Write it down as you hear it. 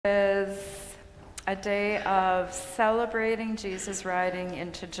a day of celebrating Jesus riding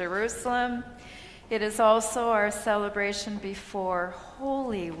into Jerusalem. It is also our celebration before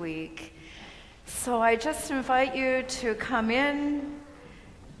Holy Week. So I just invite you to come in,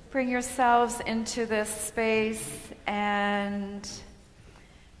 bring yourselves into this space, and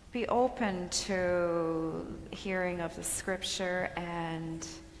be open to hearing of the scripture and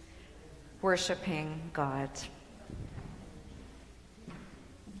worshiping God.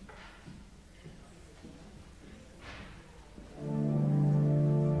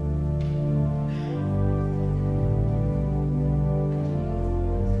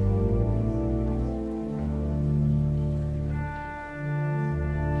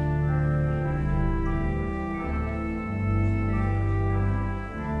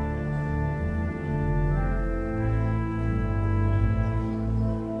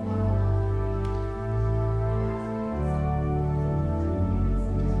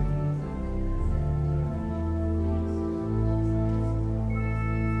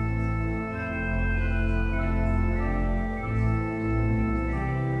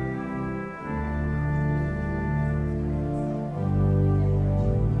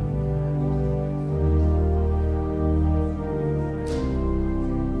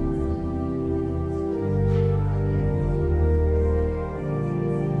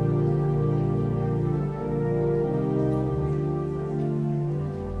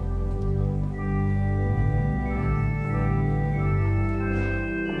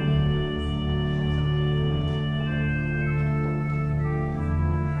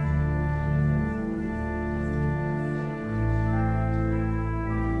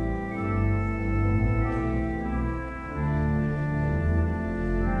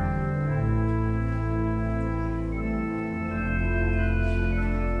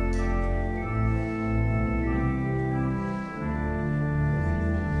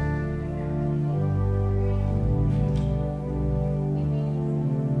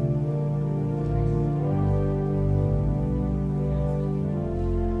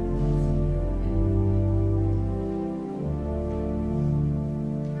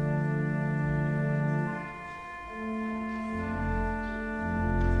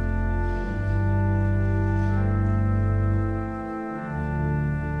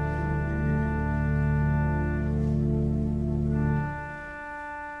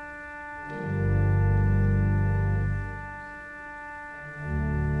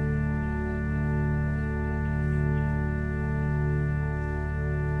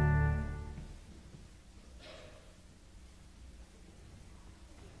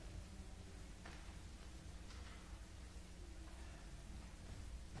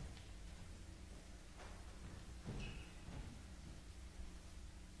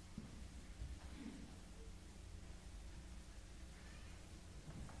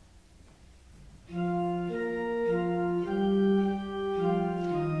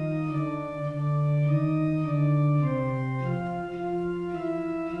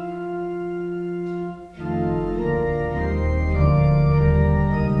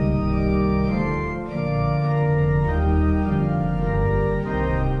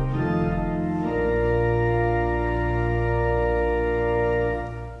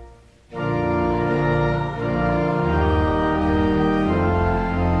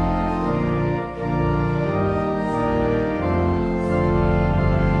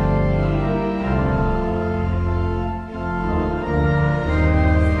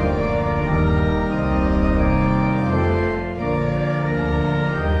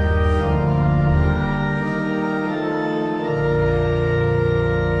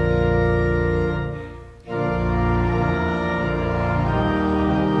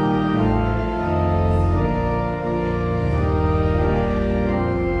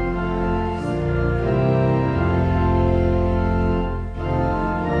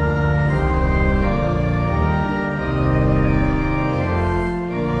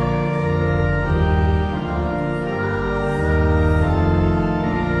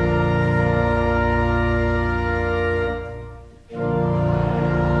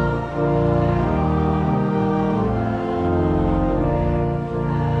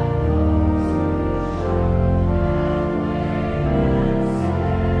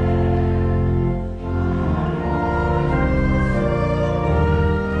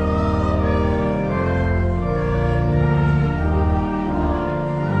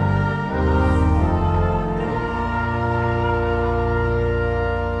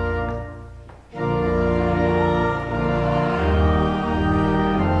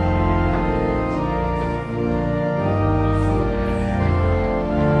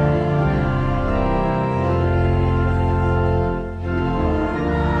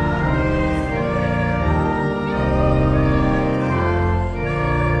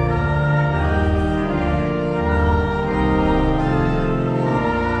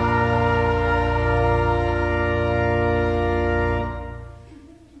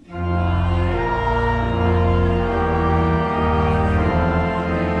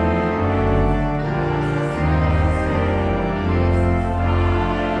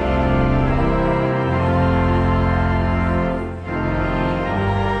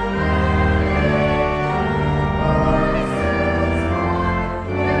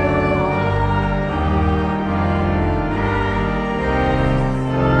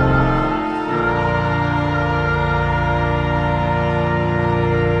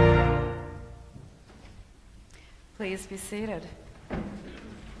 Please be seated.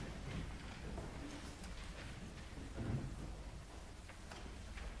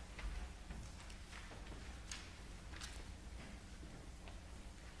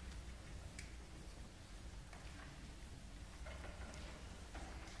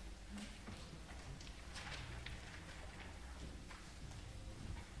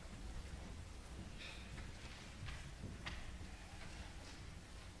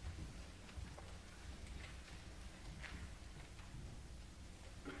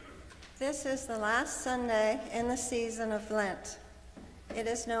 This is the last Sunday in the season of Lent. It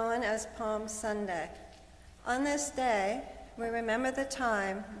is known as Palm Sunday. On this day, we remember the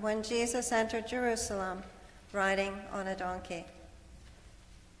time when Jesus entered Jerusalem riding on a donkey.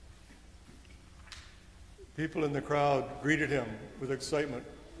 People in the crowd greeted him with excitement,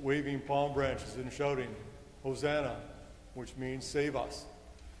 waving palm branches and shouting, "Hosanna," which means "save us."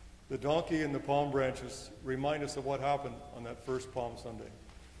 The donkey and the palm branches remind us of what happened on that first Palm Sunday.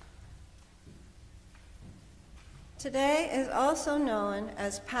 Today is also known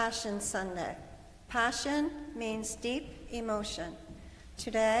as Passion Sunday. Passion means deep emotion.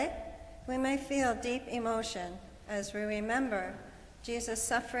 Today, we may feel deep emotion as we remember Jesus'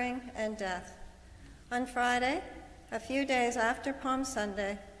 suffering and death. On Friday, a few days after Palm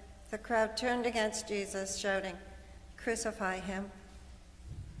Sunday, the crowd turned against Jesus, shouting, "Crucify him."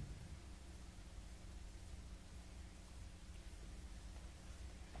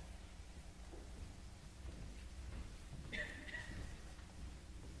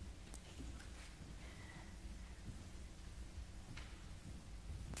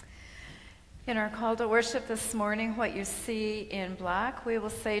 In our call to worship this morning, what you see in black, we will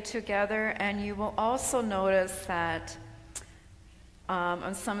say together, and you will also notice that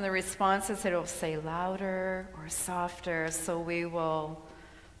on some of the responses, it will say louder or softer, so we will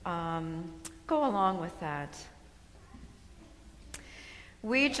go along with that.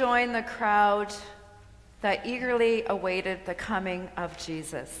 We join the crowd that eagerly awaited the coming of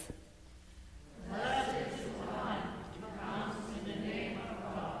Jesus.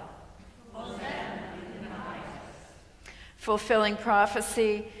 Fulfilling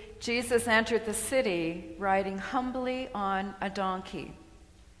prophecy, Jesus entered the city riding humbly on a donkey.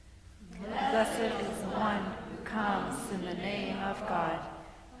 Blessed is the one who comes in the name of God.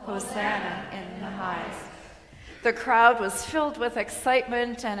 Hosanna in the highest. The crowd was filled with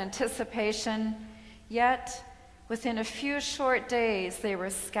excitement and anticipation, yet within a few short days they were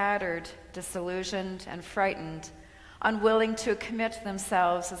scattered, disillusioned, and frightened, unwilling to commit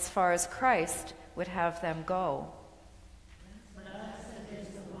themselves as far as Christ would have them go.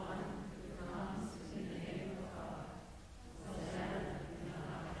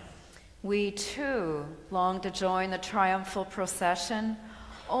 We too long to join the triumphal procession,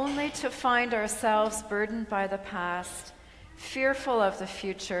 only to find ourselves burdened by the past, fearful of the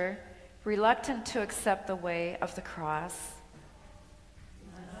future, reluctant to accept the way of the cross.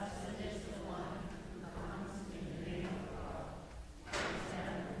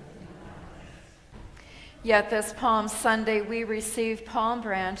 Yet this Palm Sunday we receive palm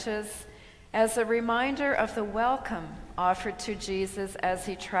branches as a reminder of the welcome offered to Jesus as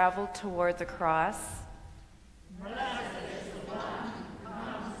he traveled toward the cross. Blessed is the one who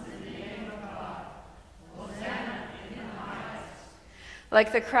comes in the name of God. Hosanna in the highest.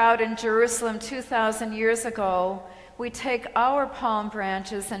 Like the crowd in Jerusalem 2,000 years ago, we take our palm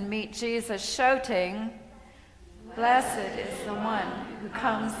branches and meet Jesus shouting, "Blessed is the one who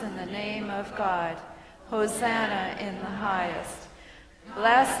comes in the name of God. Hosanna in the highest."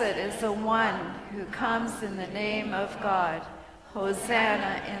 Blessed is the one who comes in the name of God.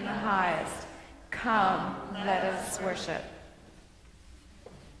 Hosanna in the highest. Come, let us worship.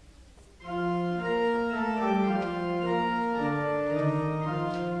 Hosanna,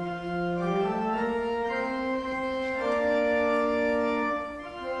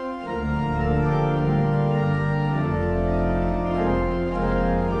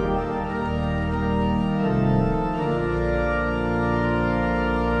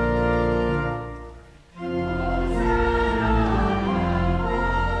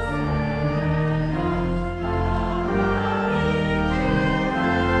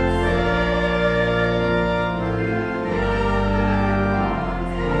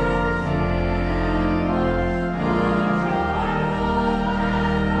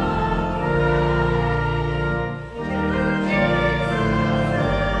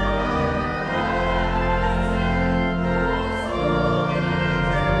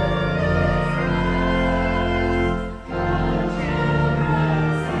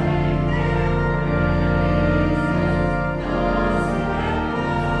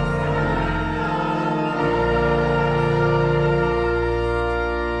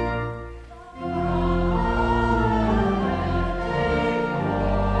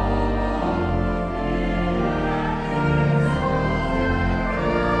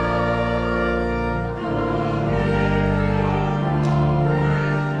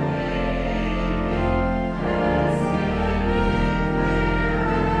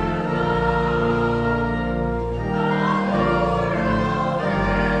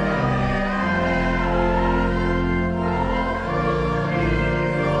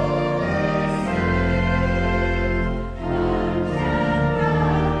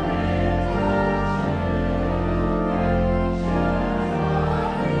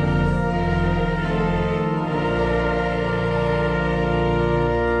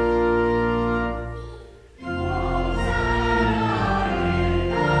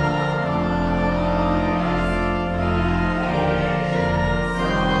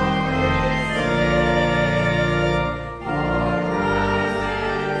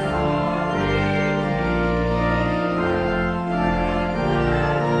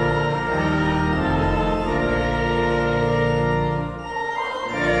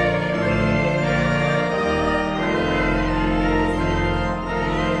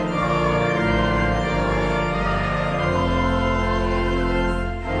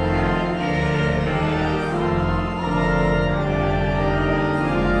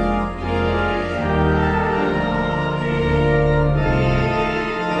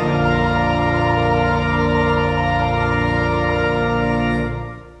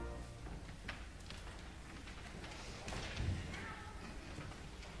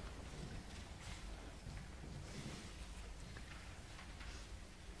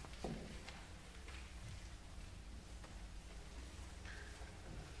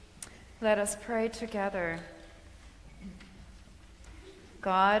 Let us pray together.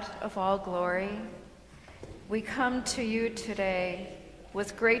 God of all glory, we come to you today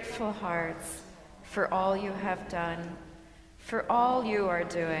with grateful hearts for all you have done, for all you are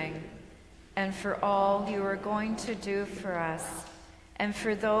doing, and for all you are going to do for us, and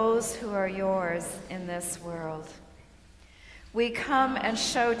for those who are yours in this world. We come and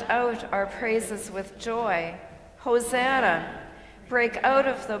shout out our praises with joy. Hosanna! Break out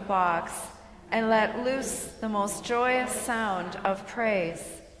of the box and let loose the most joyous sound of praise.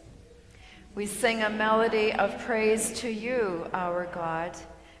 We sing a melody of praise to you, our God.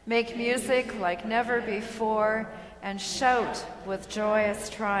 Make music like never before and shout with joyous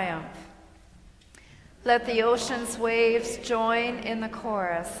triumph. Let the ocean's waves join in the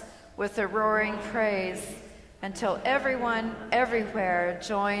chorus with a roaring praise until everyone everywhere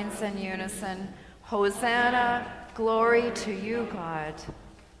joins in unison. Hosanna! Glory to you, God.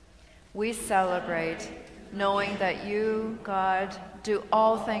 We celebrate, knowing that you, God, do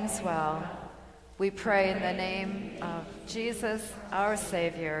all things well. We pray in the name of Jesus, our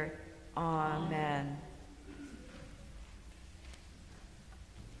Savior. Amen.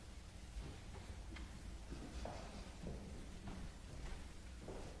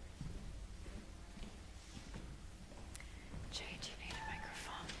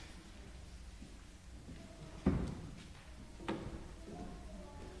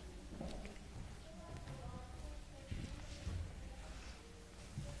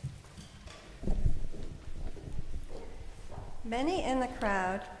 Many in the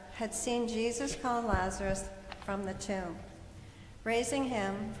crowd had seen Jesus call Lazarus from the tomb, raising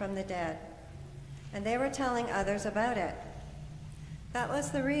him from the dead, and they were telling others about it. That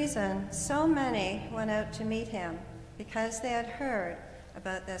was the reason so many went out to meet him, because they had heard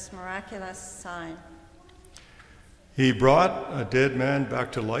about this miraculous sign. He brought a dead man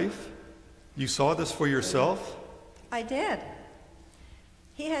back to life? You saw this for yourself? I did.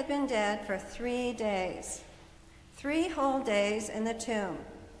 He had been dead for 3 days. 3 whole days in the tomb.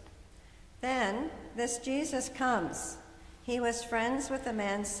 Then this Jesus comes. He was friends with the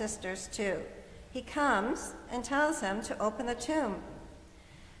man's sisters too. He comes and tells them to open the tomb.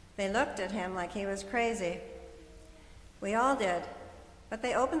 They looked at him like he was crazy. We all did. But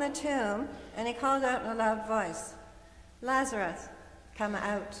they opened the tomb and he called out in a loud voice, "Lazarus, come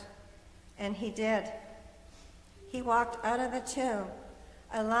out." And he did. He walked out of the tomb,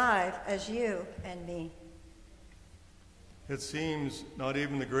 alive as you and me. It seems not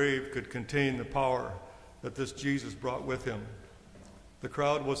even the grave could contain the power that this Jesus brought with him. The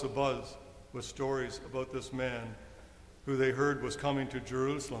crowd was abuzz with stories about this man who they heard was coming to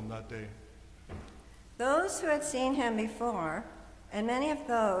Jerusalem that day. Those who had seen him before, and many of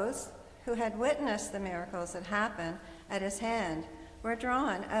those who had witnessed the miracles that happened at his hand, were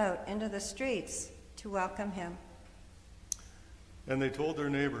drawn out into the streets to welcome him. And they told their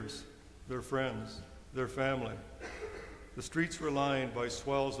neighbors, their friends, their family. The streets were lined by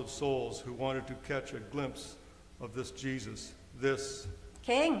swells of souls who wanted to catch a glimpse of this Jesus, this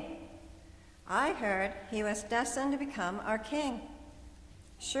King. I heard he was destined to become our king.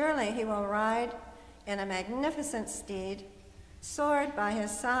 Surely he will ride in a magnificent steed, sword by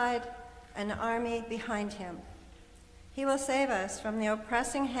his side, an army behind him. He will save us from the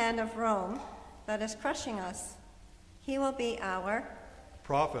oppressing hand of Rome that is crushing us. He will be our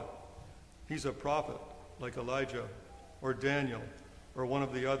prophet. He's a prophet like Elijah or Daniel, or one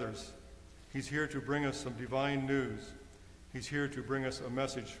of the others. He's here to bring us some divine news. He's here to bring us a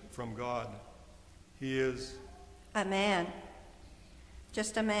message from God. He is a man,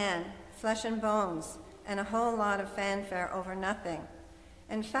 just a man, flesh and bones, and a whole lot of fanfare over nothing.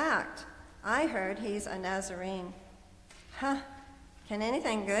 In fact, I heard he's a Nazarene. Can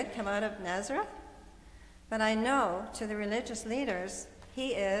anything good come out of Nazareth? But I know to the religious leaders,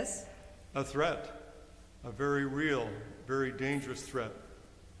 he is a threat. A very real, very dangerous threat.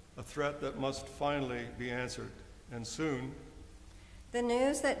 A threat that must finally be answered, and soon. The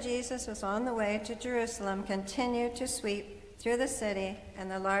news that Jesus was on the way to Jerusalem continued to sweep through the city,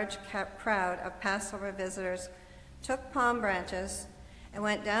 and the large crowd of Passover visitors took palm branches and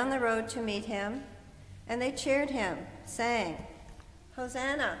went down the road to meet him, and they cheered him, saying,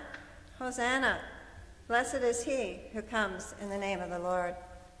 "Hosanna, Hosanna, blessed is he who comes in the name of the Lord."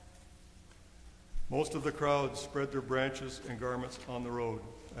 Most of the crowd spread their branches and garments on the road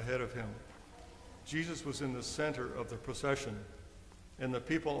ahead of him. Jesus was in the center of the procession, and the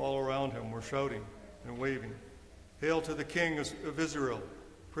people all around him were shouting and waving, "Hail to the King of Israel!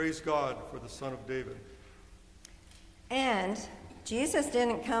 Praise God for the Son of David." And Jesus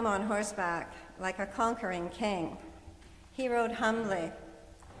didn't come on horseback like a conquering king. He rode humbly.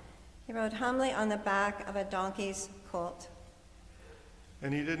 He rode humbly on the back of a donkey's colt.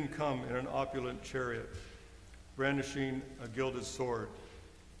 And he didn't come in an opulent chariot, brandishing a gilded sword.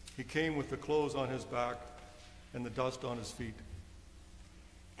 He came with the clothes on his back and the dust on his feet.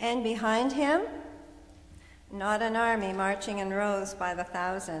 And behind him, not an army marching in rows by the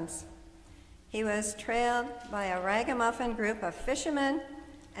thousands. He was trailed by a ragamuffin group of fishermen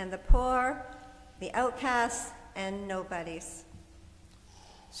and the poor, the outcasts, and nobodies.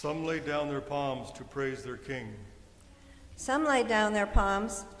 Some laid down their palms to praise their king. Some laid down their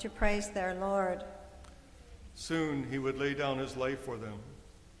palms to praise their Lord. Soon he would lay down his life for them.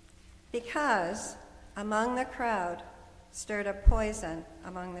 Because among the crowd stirred a poison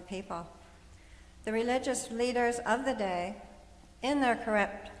among the people. The religious leaders of the day, in their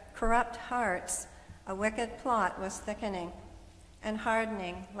corrupt hearts, a wicked plot was thickening and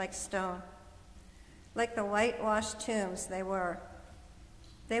hardening like stone. Like the whitewashed tombs they were.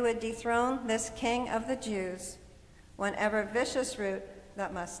 They would dethrone this king of the Jews, whatever vicious route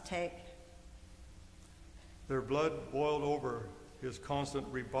that must take. Their blood boiled over his constant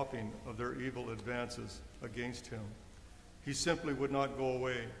rebuffing of their evil advances against him. He simply would not go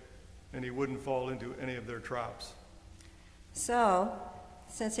away, and he wouldn't fall into any of their traps. So,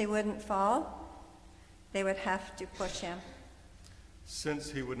 since he wouldn't fall, they would have to push him.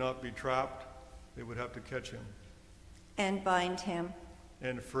 Since he would not be trapped, they would have to catch him. And bind him.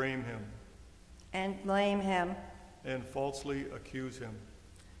 And frame him. And blame him. And falsely accuse him.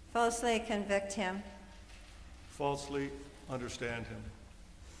 Falsely convict him. Falsely understand him.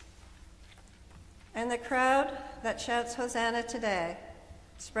 And the crowd that shouts Hosanna today,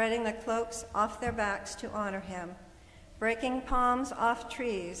 spreading the cloaks off their backs to honor him, breaking palms off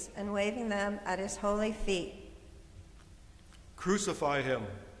trees and waving them at his holy feet. Crucify him.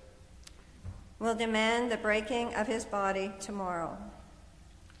 Will demand the breaking of his body tomorrow.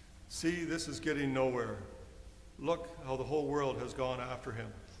 See, this is getting nowhere. Look how the whole world has gone after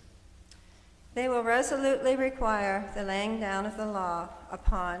him. They will resolutely require the laying down of the law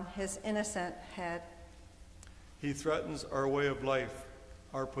upon his innocent head. He threatens our way of life,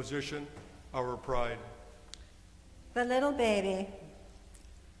 our position, our pride. The little baby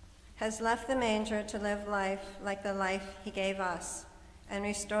has left the manger to live life like the life he gave us and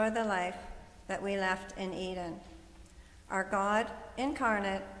restore the life that we left in Eden. Our God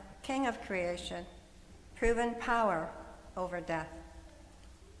incarnate, King of creation, proven power over death.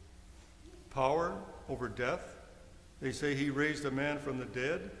 Power over death? They say he raised a man from the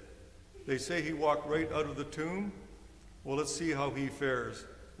dead? They say he walked right out of the tomb? Well, let's see how he fares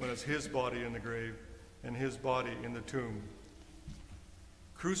when it's his body in the grave and his body in the tomb.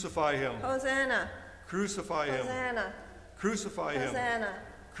 Crucify him. Hosanna. Crucify him. Hosanna. Crucify him. Hosanna.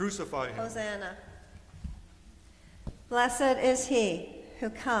 Crucify him. Hosanna. Blessed is he who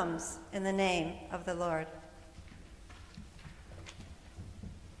comes in the name of the Lord.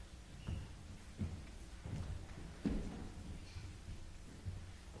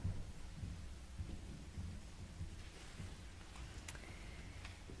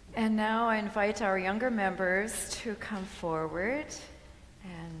 And now I invite our younger members to come forward,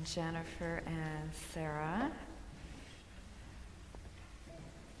 and Jennifer and Sara.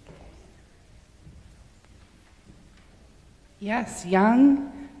 Yes,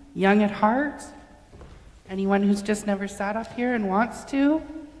 young at heart. Anyone who's just never sat up here and wants to,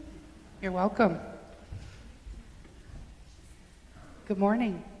 you're welcome. Good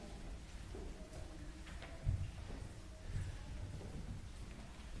morning.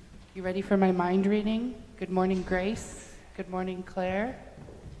 You ready for my mind reading? Good morning, Grace. Good morning, Claire.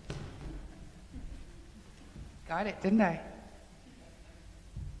 Got it, didn't I?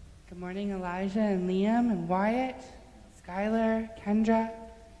 Good morning, Elijah and Liam and Wyatt, Skylar, Kendra.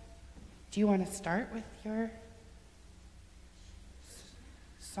 Do you want to start with your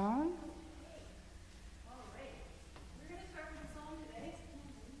song? All right. We're going to start with a song today.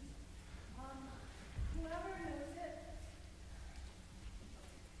 Whoever knows it,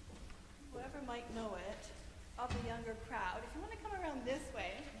 whoever might know it, of the younger crowd, if you want to come around this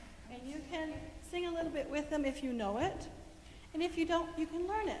way, and you can sing a little bit with them if you know it, and if you don't, you can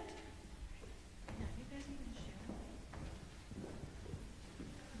learn it. Yeah, you guys can share.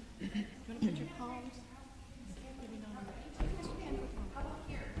 You want to put your palms? Maybe not on the- How about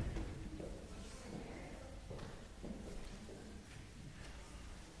here?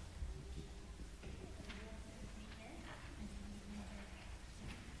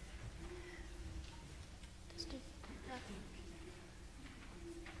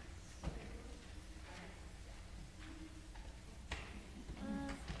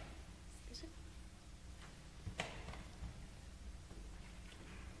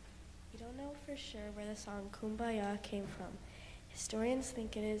 know for sure where the song Kumbaya came from. Historians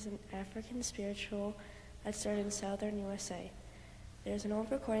think it is an African spiritual that started in southern USA. There's an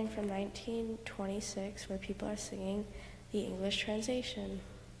old recording from 1926 where people are singing the English translation,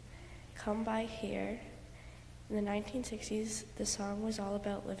 Come By Here. In the 1960s, the song was all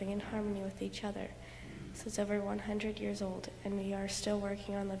about living in harmony with each other. So it's over 100 years old, and we are still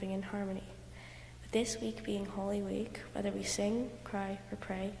working on living in harmony. With this week being Holy Week, whether we sing, cry, or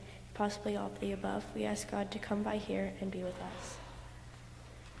pray, possibly all of the above, we ask God to come by here and be with us.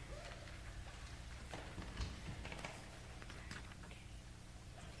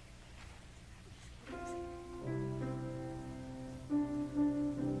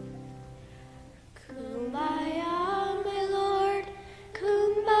 Kumbaya, my Lord,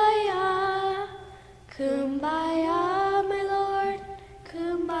 kumbaya, kumbaya, my Lord,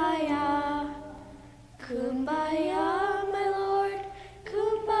 kumbaya, kumbaya, my Lord,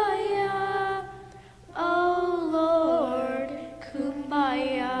 kumbaya, oh Lord,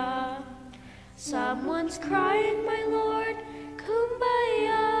 kumbaya. Someone's crying, my Lord,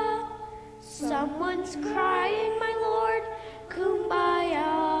 kumbaya. Someone's crying, my Lord,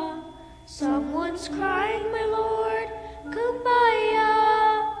 kumbaya. Someone's crying, my Lord,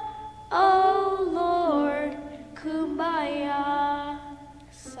 kumbaya, oh Lord, kumbaya.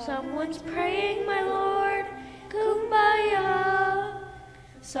 Someone's praying, my Lord, kumbaya.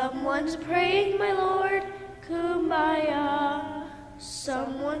 Someone's praying, my Lord, kumbaya.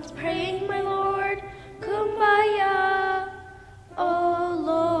 Someone's praying, my Lord, kumbaya, oh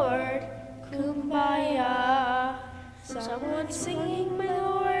Lord, kumbaya. Someone's singing, my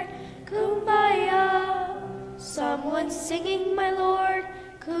Lord, kumbaya. Someone's singing, my Lord,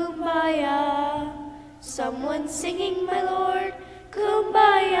 kumbaya. Someone's singing, my Lord,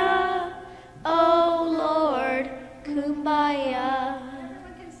 kumbaya. Oh Lord, kumbaya.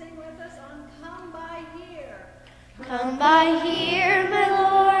 Everyone can sing with us on Come By Here. Come by here, my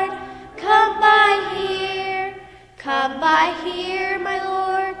Lord, come by here. Come by here, my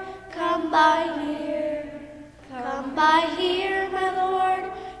Lord, come by here. Come by here, my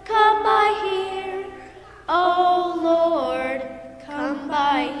Lord, come by here. Oh Lord, come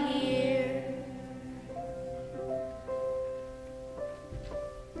by here.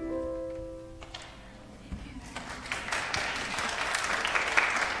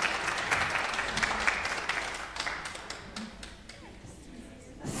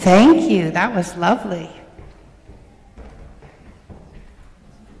 Thank you. That was lovely.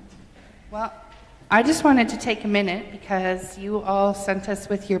 Well, I just wanted to take a minute because you all sent us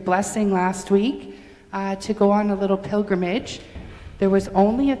with your blessing last week to go on a little pilgrimage. There was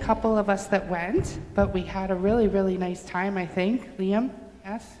only a couple of us that went, but we had a really, really nice time, I think. Liam?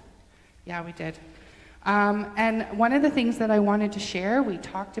 Yes? Yeah, we did. And one of the things that I wanted to share, we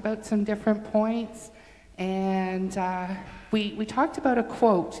talked about some different points, and we talked about a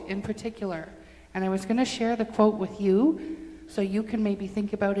quote in particular, and I was going to share the quote with you so you can maybe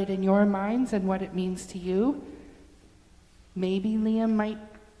think about it in your minds and what it means to you. Maybe Liam might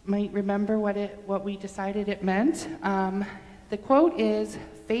remember what we decided it meant. The quote is,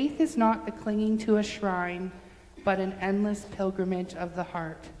 "Faith is not the clinging to a shrine, but an endless pilgrimage of the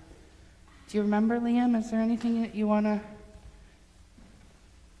heart." Do you remember, Liam? Is there anything that you want to...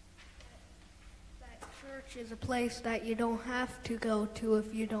 That church is a place that you don't have to go to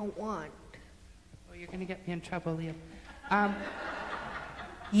if you don't want. Oh, you're going to get me in trouble, Liam.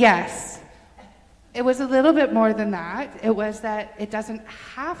 Yes. It was a little bit more than that. It was that it doesn't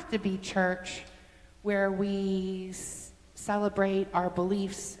have to be church where we celebrate our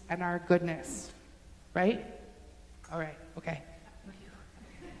beliefs and our goodness. Right? All right. Okay.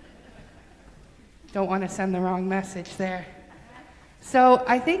 Don't want to send the wrong message there. So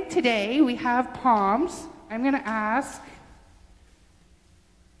I think today we have palms. I'm going to ask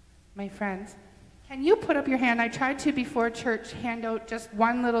my friends, can you put up your hand? I tried to, before church, hand out just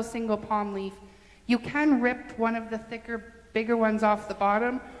one little single palm leaf. You can rip one of the thicker, bigger ones off the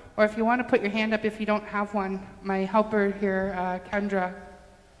bottom, or if you want to put your hand up if you don't have one, my helper here, Kendra,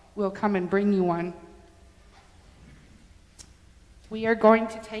 will come and bring you one. We are going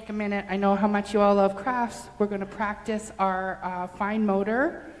to take a minute. I know how much you all love crafts. We're going to practice our fine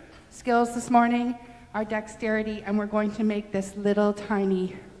motor skills this morning, our dexterity, and we're going to make this little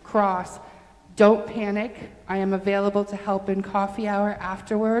tiny cross. Don't panic. I am available to help in coffee hour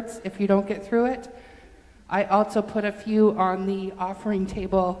afterwards if you don't get through it. I also put a few on the offering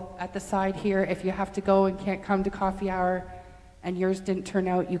table at the side here. If you have to go and can't come to coffee hour and yours didn't turn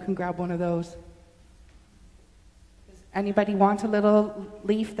out, you can grab one of those. Does anybody want a little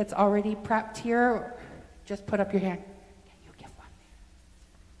leaf that's already prepped here? Just put up your hand. Can you give one?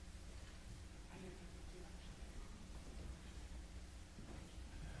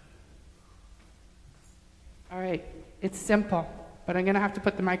 All right, it's simple, but I'm going to have to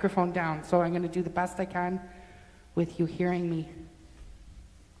put the microphone down, so I'm going to do the best I can with you hearing me.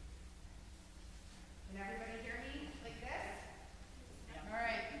 Can everybody hear me like this? All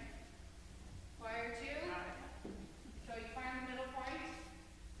right. Choir 2. So you find the middle point,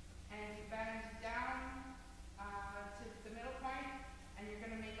 and you bend down to the middle point, and you're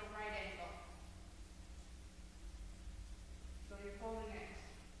going to make a right angle. So you're holding it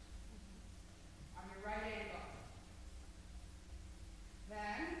on your right angle.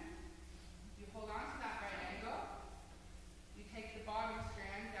 Then you hold on to that right angle. You take the bottom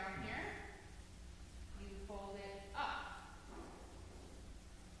strand down here. You fold it up.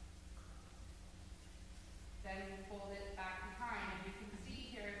 Then you fold it back behind. And you can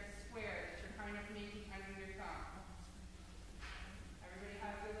see here the square that you're kind of making under your thumb. Everybody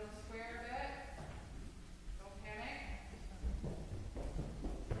has their little square bit. Don't panic.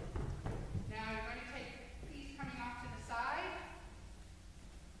 Now you're going to take a piece coming off to the side.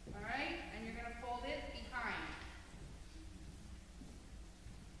 All right? And you're going to fold it behind.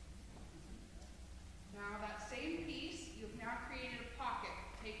 Now that same piece, you've now created a pocket.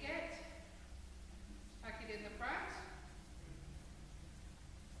 Take it, tuck it in the front,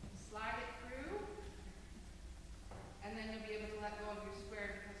 slide it through, and then you'll be able to let go of your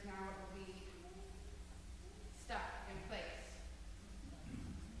square because now it will be stuck in place.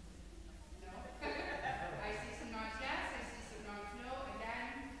 No? I see some nods yes, I see some nods no.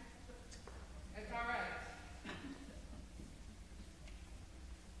 Again, it's all right.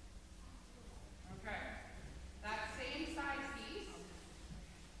 Okay. That same size piece,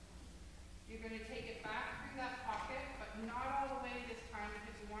 you're going to take it back through that pocket, but not all the way this time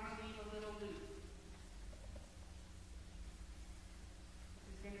because you want to leave a little loop.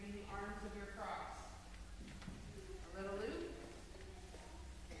 This is going to be the arms of your cross. A little loop.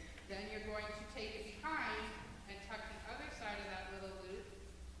 Then you're going to take it behind and tuck the other side of that little loop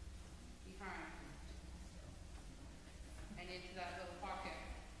behind and into that little pocket.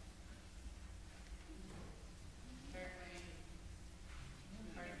 Certainly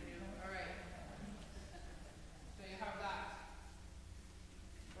hard to do. All right. So you have that,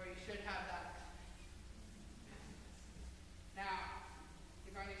 or you should have that. Now,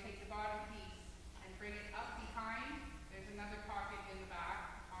 you're going to take the bottom piece and bring it up behind. There's another pocket in the back.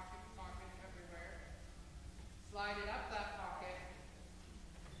 Pockets everywhere.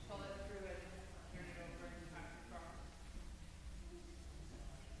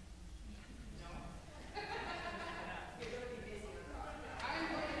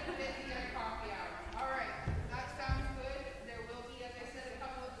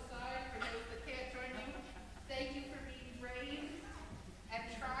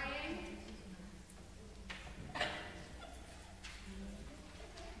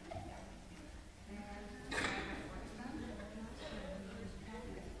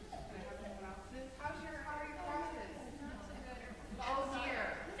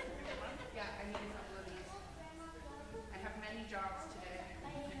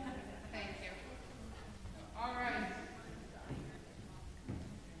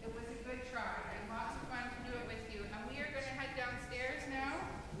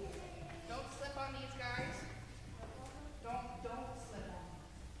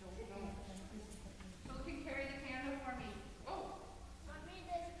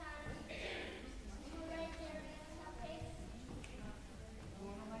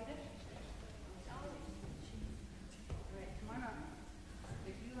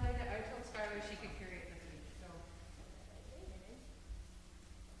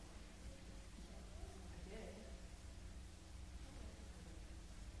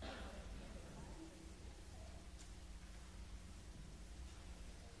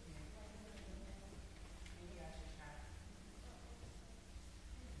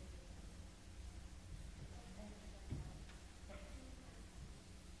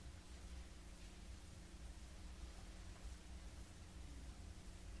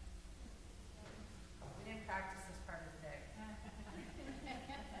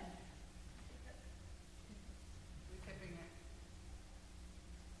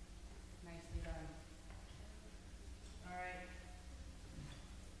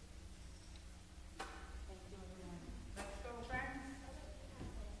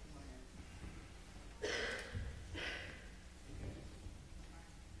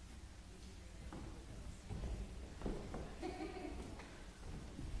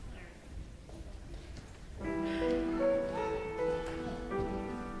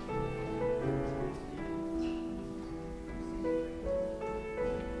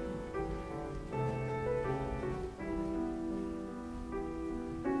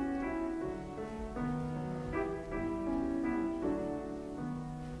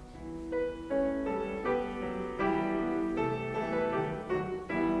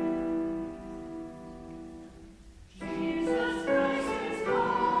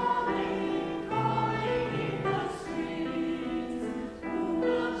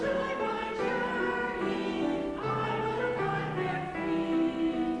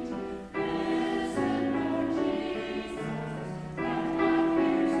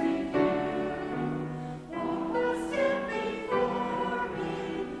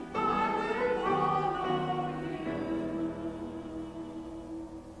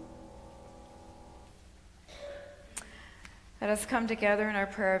 us come together in our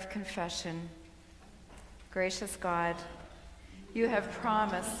prayer of confession. Gracious God, you have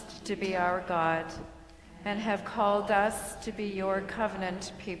promised to be our God and have called us to be your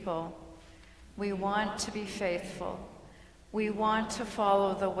covenant people. We want to be faithful. We want to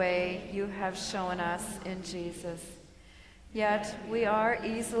follow the way you have shown us in Jesus. Yet we are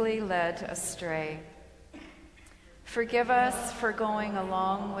easily led astray. Forgive us for going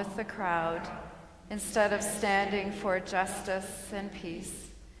along with the crowd instead of standing for justice and peace.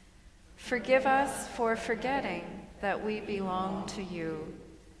 Forgive us for forgetting that we belong to you.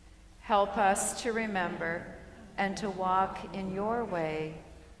 Help us to remember and to walk in your way,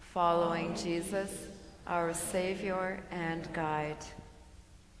 following Jesus, our Savior and guide.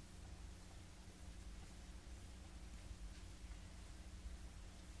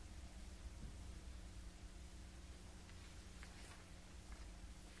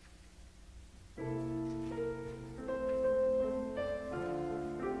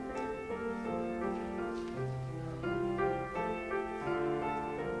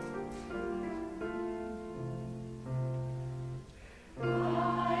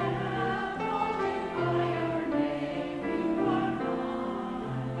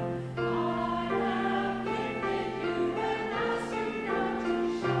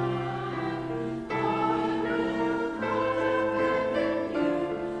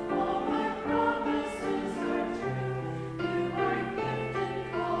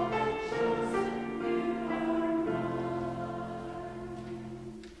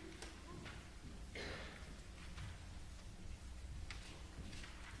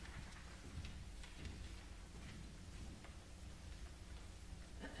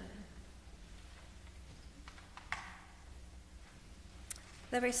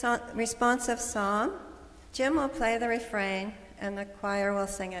 The responsive psalm. Jim will play the refrain, and the choir will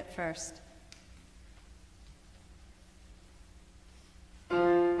sing it first.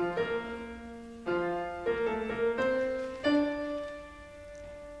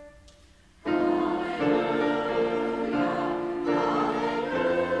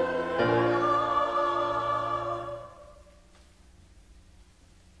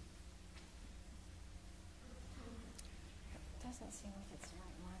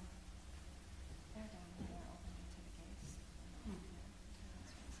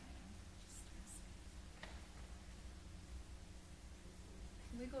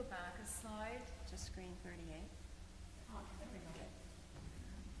 Can we go back a slide? To screen 38. Oh, there we go.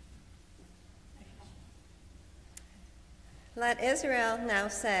 Let Israel now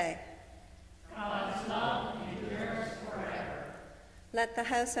say, God's love endures forever. Let the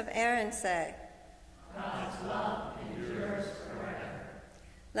house of Aaron say, God's love endures forever.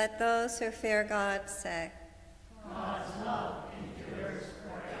 let those who fear God say, God's love endures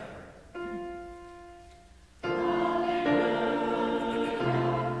forever.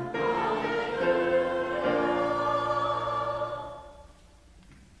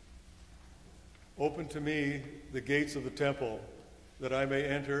 Open to me the gates of the temple, that I may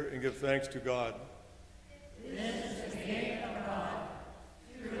enter and give thanks to God. This is the gate of God.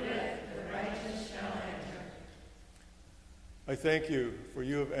 Through it the righteous shall enter. I thank you, for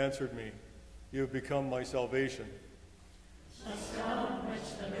you have answered me. You have become my salvation. The stone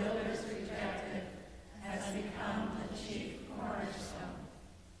which the builders rejected has become the chief cornerstone.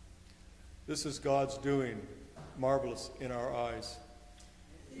 This is God's doing, marvelous in our eyes.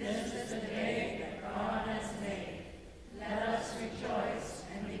 This is the day that God has made. Let us rejoice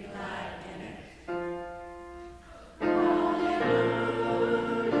and be glad in it.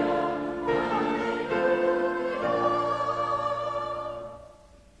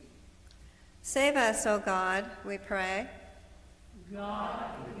 Save us, O God, we pray.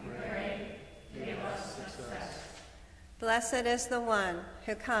 God, we pray, give us success. Blessed is the one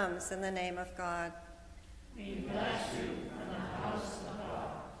who comes in the name of God. We bless you from the house of God.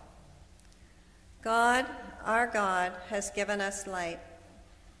 God, our God, has given us light.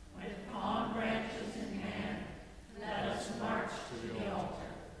 With palm branches in hand, let us march to the altar.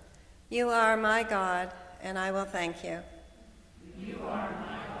 You are my God, and I will thank you. You are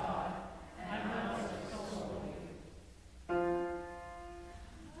my God, and I will extol you.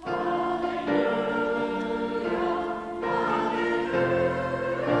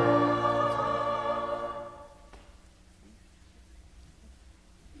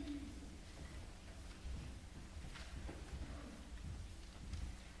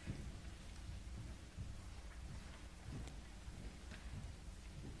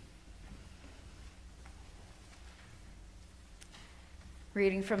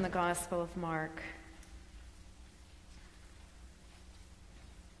 Reading from the Gospel of Mark.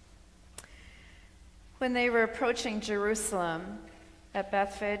 When they were approaching Jerusalem, at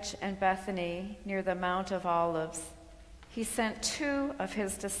Bethphage and Bethany, near the Mount of Olives, he sent 2 of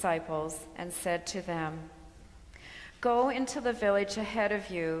his disciples and said to them, "Go into the village ahead of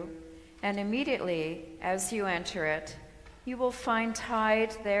you, and immediately as you enter it, you will find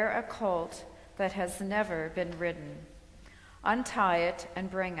tied there a colt that has never been ridden. Untie it and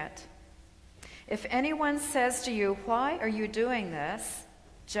bring it. If anyone says to you, 'Why are you doing this?'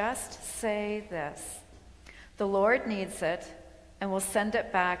 just say this, 'The Lord needs it, and will send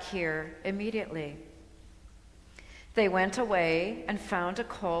it back here immediately.'" They went away and found a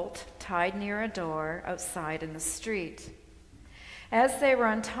colt tied near a door outside in the street. As they were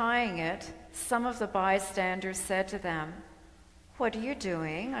untying it, some of the bystanders said to them, "What are you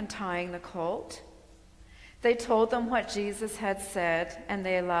doing, untying the colt?" They told them what Jesus had said, and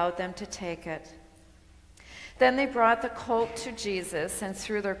they allowed them to take it. Then they brought the colt to Jesus and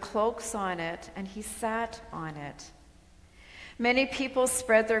threw their cloaks on it, and he sat on it. Many people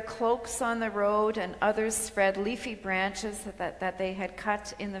spread their cloaks on the road, and others spread leafy branches that they had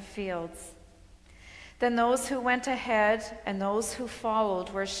cut in the fields. Then those who went ahead and those who followed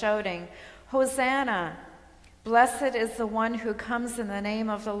were shouting, "Hosanna! Blessed is the one who comes in the name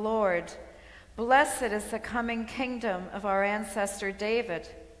of the Lord. Blessed is the coming kingdom of our ancestor David.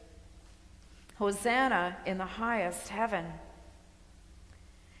 Hosanna in the highest heaven."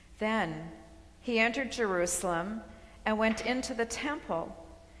 Then he entered Jerusalem and went into the temple.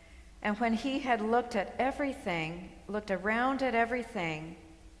 And when he had looked around at everything,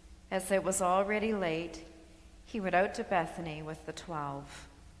 as it was already late, he went out to Bethany with the 12.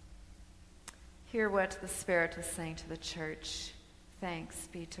 Hear what the Spirit is saying to the church. Thanks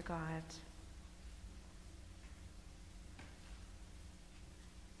be to God.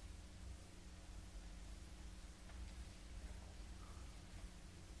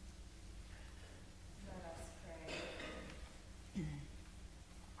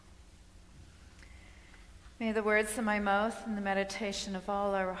 May the words of my mouth and the meditation of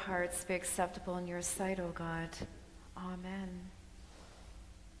all our hearts be acceptable in your sight, O God. Amen.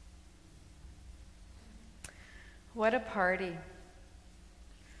 What a party.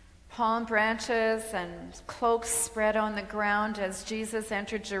 Palm branches and cloaks spread on the ground as Jesus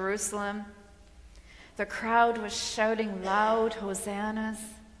entered Jerusalem. The crowd was shouting loud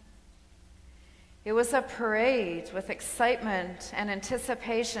hosannas. It was a parade with excitement and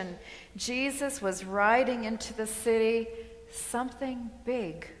anticipation. Jesus was riding into the city. Something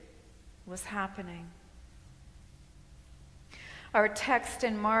big was happening. Our text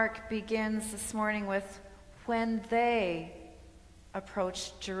in Mark begins this morning with, "When they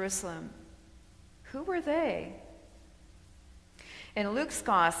approached Jerusalem." Who were they? In Luke's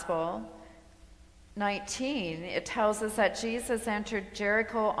Gospel 19, it tells us that Jesus entered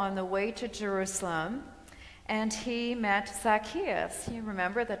Jericho on the way to Jerusalem, and he met Zacchaeus. You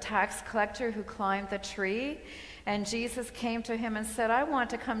remember the tax collector who climbed the tree? And Jesus came to him and said, "I want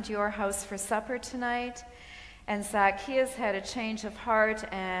to come to your house for supper tonight." And Zacchaeus had a change of heart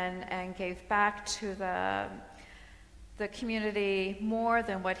and gave back to the community more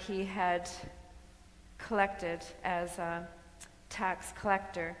than what he had collected as a tax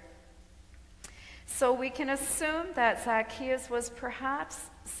collector. So we can assume that Zacchaeus was perhaps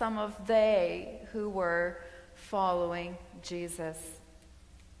some of they who were following Jesus.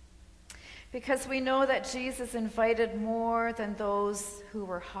 Because we know that Jesus invited more than those who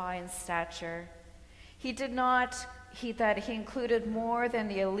were high in stature. He included more than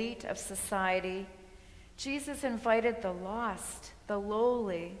the elite of society. Jesus invited the lost, the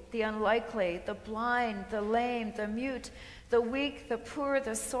lowly, the unlikely, the blind, the lame, the mute, the weak, the poor,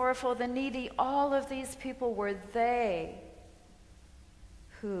 the sorrowful, the needy. All of these people were they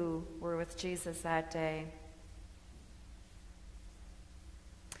who were with Jesus that day.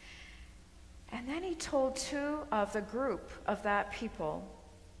 And then he told 2 of the group of that people,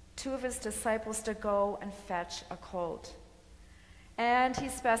 2 of his disciples, to go and fetch a colt. And he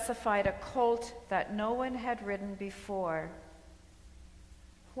specified a colt that no one had ridden before.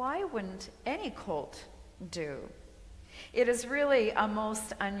 Why wouldn't any colt do? It is really a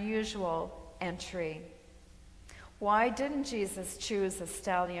most unusual entry. Why didn't Jesus choose a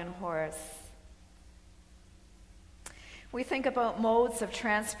stallion horse? We think about modes of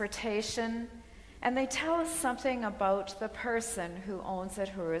transportation, and they tell us something about the person who owns it,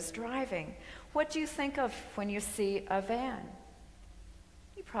 who is driving. What do you think of when you see a van?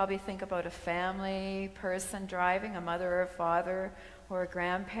 You probably think about a family person driving, a mother or a father or a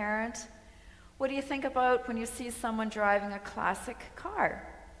grandparent. What do you think about when you see someone driving a classic car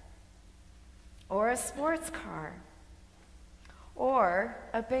or a sports car or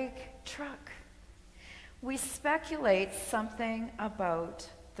a big truck? we speculate something about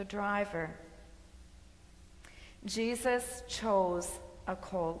the driver. Jesus chose a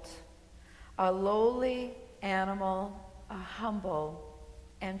colt, a lowly animal, a humble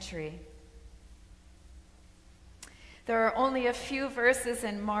entry. There are only a few verses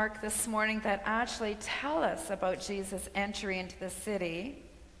in Mark this morning that actually tell us about Jesus' entry into the city.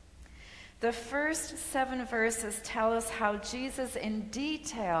 The first 7 verses tell us how Jesus in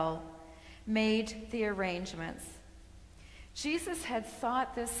detail made the arrangements. Jesus had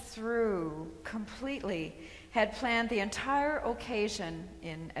thought this through completely, had planned the entire occasion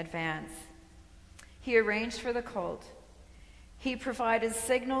in advance. He arranged for the colt. He provided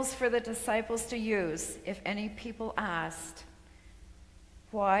signals for the disciples to use if any people asked,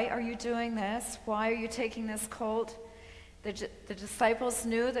 "Why are you doing this? Why are you taking this colt?" The disciples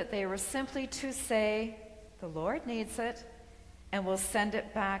knew that they were simply to say, "The Lord needs it, and we'll send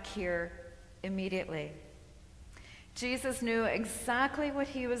it back here immediately." Jesus knew exactly what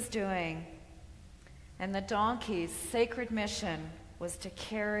he was doing, and the donkey's sacred mission was to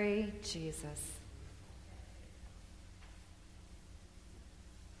carry Jesus.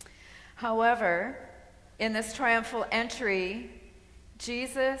 However, in this triumphal entry,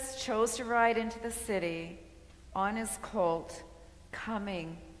 Jesus chose to ride into the city on his colt,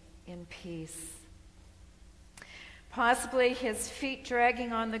 coming in peace. Possibly his feet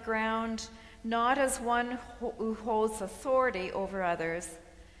dragging on the ground, not as one who holds authority over others,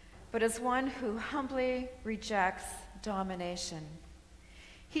 but as one who humbly rejects domination.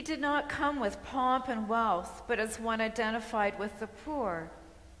 He did not come with pomp and wealth, but as one identified with the poor.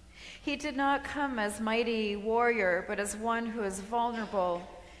 He did not come as mighty warrior, but as one who is vulnerable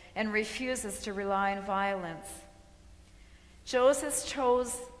and refuses to rely on violence. Jesus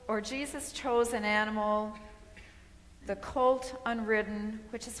chose an animal, the colt unridden,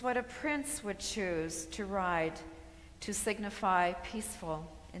 which is what a prince would choose to ride to signify peaceful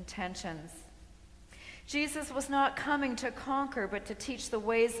intentions. Jesus was not coming to conquer, but to teach the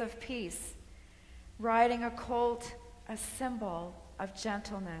ways of peace, riding a colt, a symbol of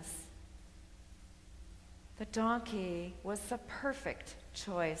gentleness. The donkey was the perfect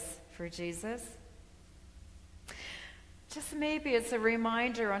choice for Jesus. Just maybe it's a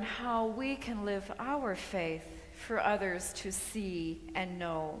reminder on how we can live our faith for others to see and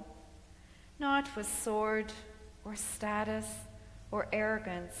know, not with sword or status or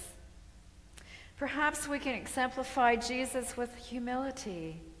arrogance. Perhaps we can exemplify Jesus with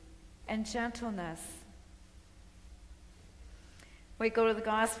humility and gentleness. We go to the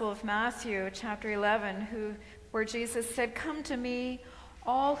Gospel of Matthew, chapter 11, where Jesus said, "Come to me,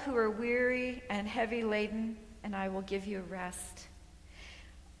 all who are weary and heavy laden, and I will give you rest.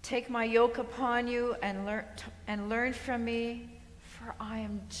 Take my yoke upon you and learn from me, for I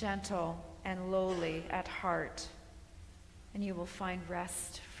am gentle and lowly at heart, and you will find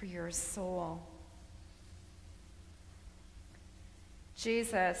rest for your soul."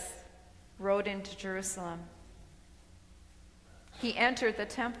 Jesus rode into Jerusalem. He entered the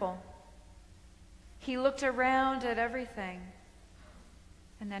temple. He looked around at everything,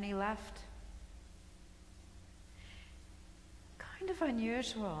 and then he left. Kind of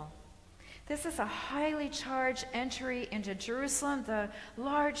unusual. This is a highly charged entry into Jerusalem, the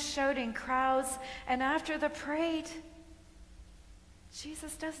large shouting crowds, and after the parade,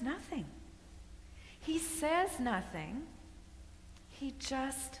 Jesus does nothing. He says nothing. He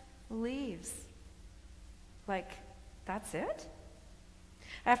just leaves. Like, that's it?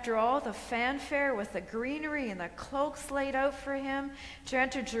 After all the fanfare with the greenery and the cloaks laid out for him to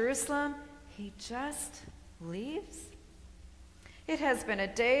enter Jerusalem, he just leaves? It has been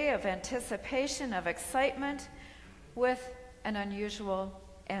a day of anticipation, of excitement, with an unusual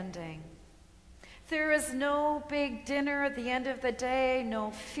ending. There is no big dinner at the end of the day,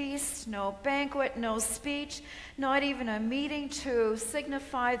 no feast, no banquet, no speech, not even a meeting to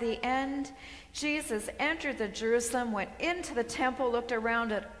signify the end. Jesus entered the Jerusalem, went into the temple, looked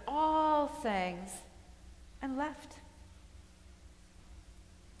around at all things, and left.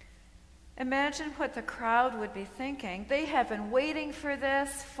 Imagine what the crowd would be thinking. They have been waiting for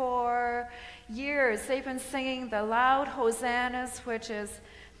this for years. They've been singing the loud hosannas, which is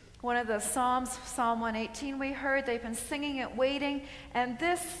one of the Psalms, Psalm 118 we heard. They've been singing it, waiting. And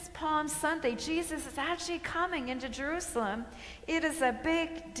this Palm Sunday, Jesus is actually coming into Jerusalem. It is a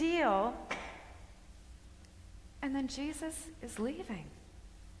big deal. And then Jesus is leaving.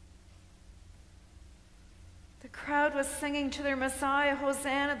 The crowd was singing to their Messiah,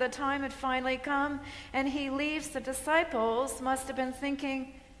 Hosanna, the time had finally come, and he leaves. The disciples must have been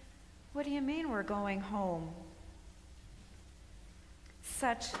thinking, what do you mean we're going home?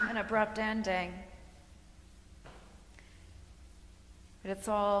 Such an abrupt ending. but it's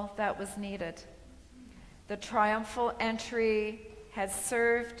all that was needed. The triumphal entry had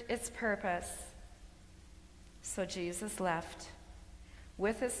served its purpose. So Jesus left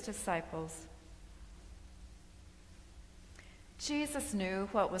with his disciples. Jesus knew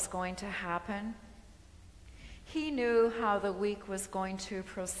what was going to happen. He knew how the week was going to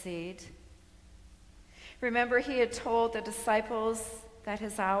proceed. Remember, he had told the disciples that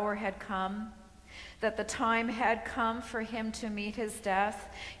his hour had come, that the time had come for him to meet his death,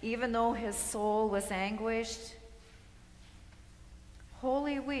 even though his soul was anguished.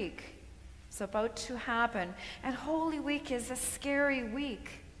 Holy Week is about to happen, and Holy Week is a scary week.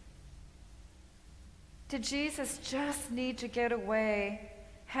 Did Jesus just need to get away,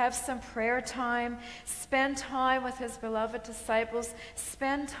 have some prayer time, spend time with his beloved disciples,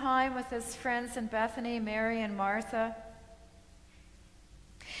 spend time with his friends in Bethany, Mary and Martha?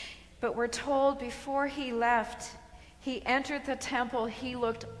 But we're told before he left, he entered the temple, he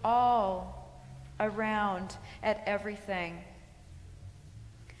looked all around at everything.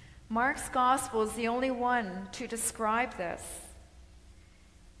 Mark's gospel is the only one to describe this.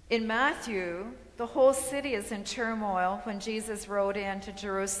 In Matthew, the whole city is in turmoil when Jesus rode into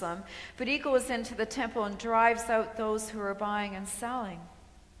Jerusalem, but he goes into the temple and drives out those who are buying and selling.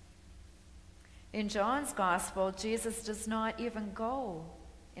 In John's gospel, Jesus does not even go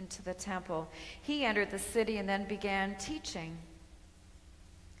into the temple. He entered the city and then began teaching.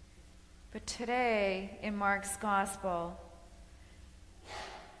 But today, in Mark's gospel,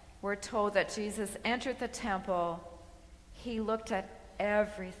 we're told that Jesus entered the temple, he looked at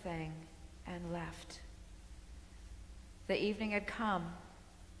everything and left. The evening had come.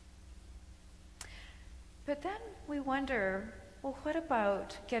 But then we wonder, well, what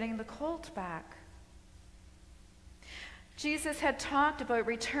about getting the colt back? Jesus had talked about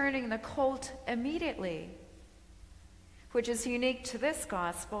returning the colt immediately, which is unique to this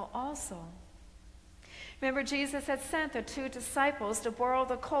gospel also. Remember, Jesus had sent the 2 disciples to borrow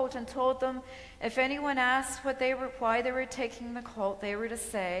the colt and told them if anyone asked why they were taking the colt, they were to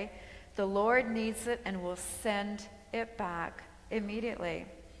say, "The Lord needs it and will send it back immediately."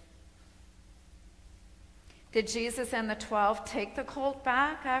 Did Jesus and the 12 take the colt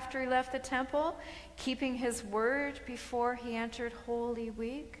back after he left the temple, keeping his word before he entered Holy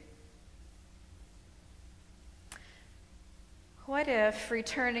Week? What if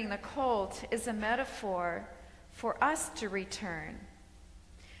returning the colt is a metaphor for us to return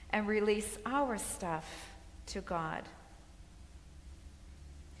and release our stuff to God?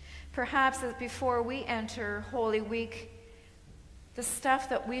 Perhaps before we enter Holy Week, the stuff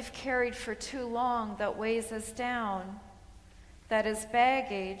that we've carried for too long that weighs us down, that is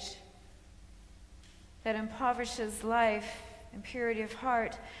baggage, that impoverishes life and purity of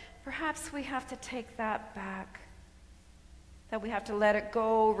heart, perhaps we have to take that back. That we have to let it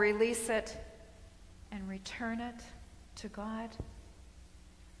go, release it, and return it to God.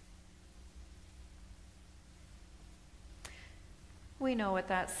 We know what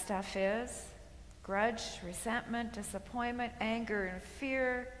that stuff is. Grudge, resentment, disappointment, anger, and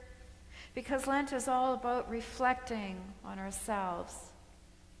fear. Because Lent is all about reflecting on ourselves,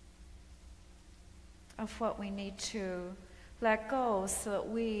 of what we need to let go so that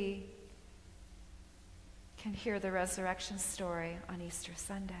we can hear the resurrection story on Easter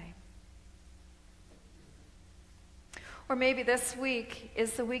Sunday. Or maybe this week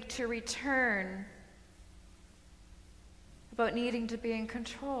is the week to return, about needing to be in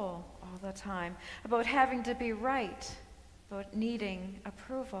control all the time, about having to be right, about needing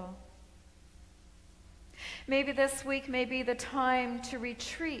approval. Maybe this week may be the time to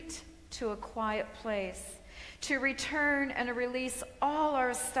retreat to a quiet place, to return and release all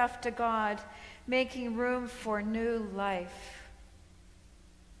our stuff to God, making room for new life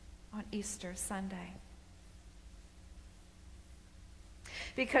on Easter Sunday.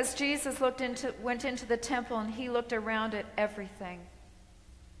 Because Jesus went into the temple and he looked around at everything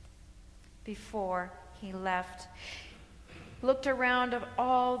before he left. Looked around at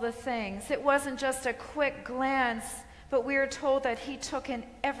all the things. It wasn't just a quick glance, but we are told that he took in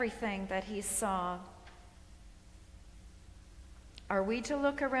everything that he saw. Are we to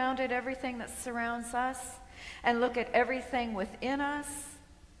look around at everything that surrounds us and look at everything within us?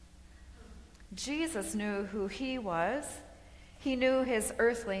 Jesus knew who he was. He knew his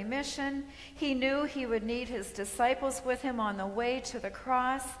earthly mission. He knew he would need his disciples with him on the way to the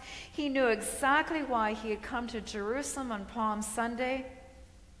cross. He knew exactly why he had come to Jerusalem on Palm Sunday,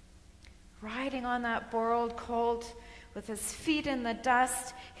 riding on that borrowed colt with his feet in the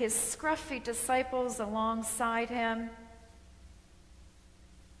dust, his scruffy disciples alongside him.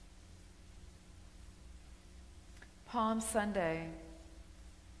 Palm Sunday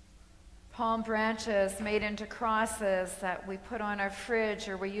palm branches made into crosses that we put on our fridge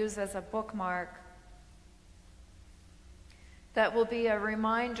or we use as a bookmark. That will be a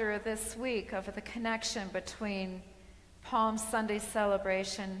reminder this week of the connection between Palm Sunday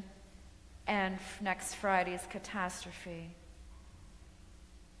celebration and next Friday's catastrophe.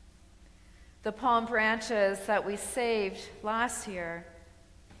 The palm branches that we saved last year,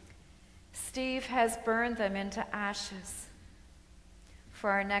 Steve has burned them into ashes for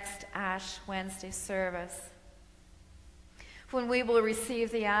our next Ash Wednesday service, when we will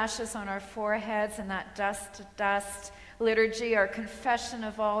receive the ashes on our foreheads and that dust to dust liturgy, our confession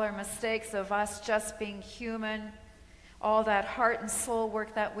of all our mistakes, of us just being human, all that heart and soul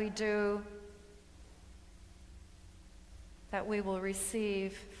work that we do, that we will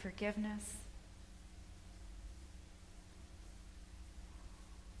receive forgiveness.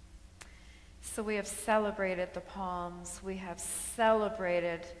 So we have celebrated the palms. We have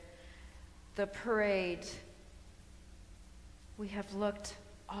celebrated the parade. We have looked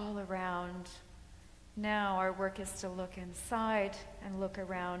all around. Now our work is to look inside and look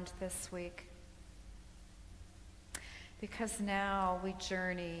around this week. Because now we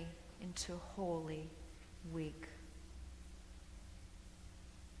journey into Holy Week.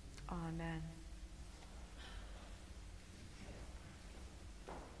 Amen.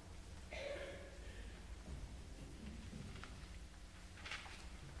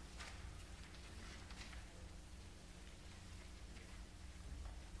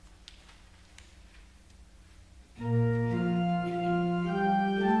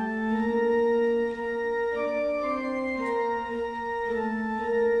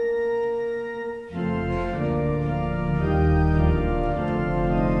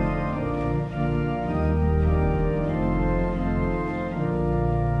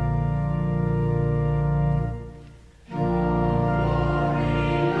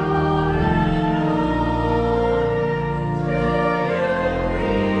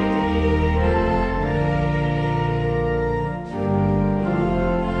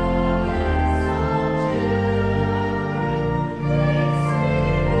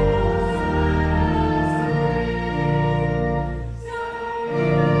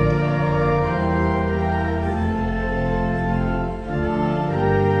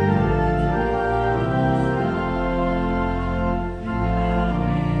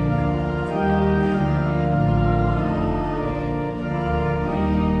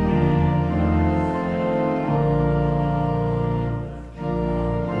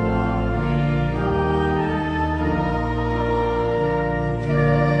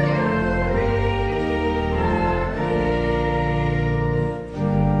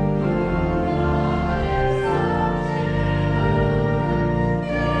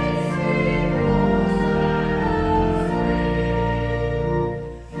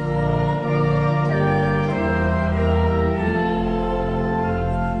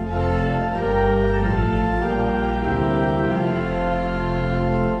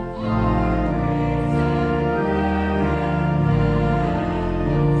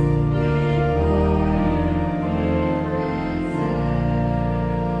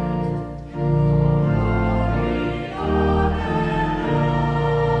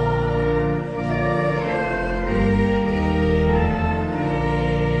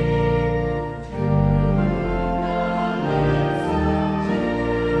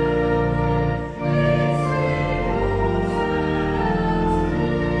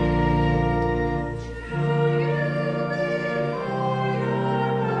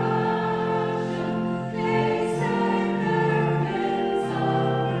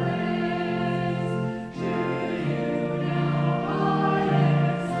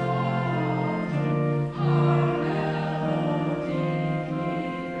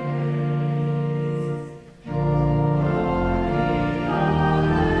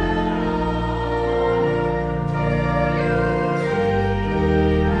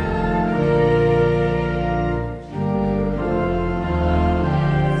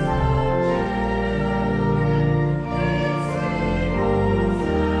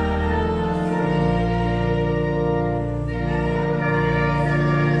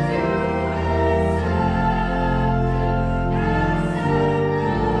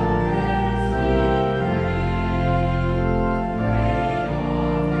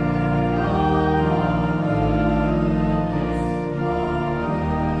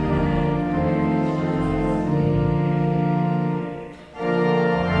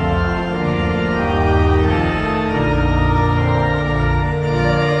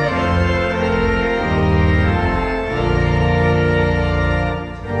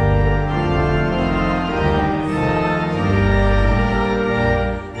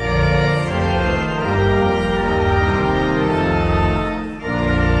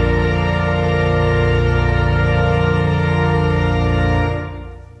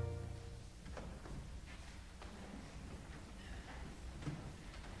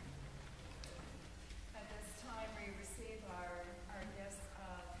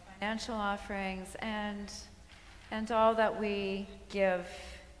 financial offerings, and all that we give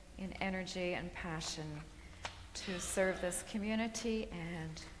in energy and passion to serve this community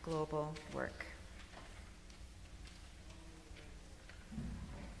and global work.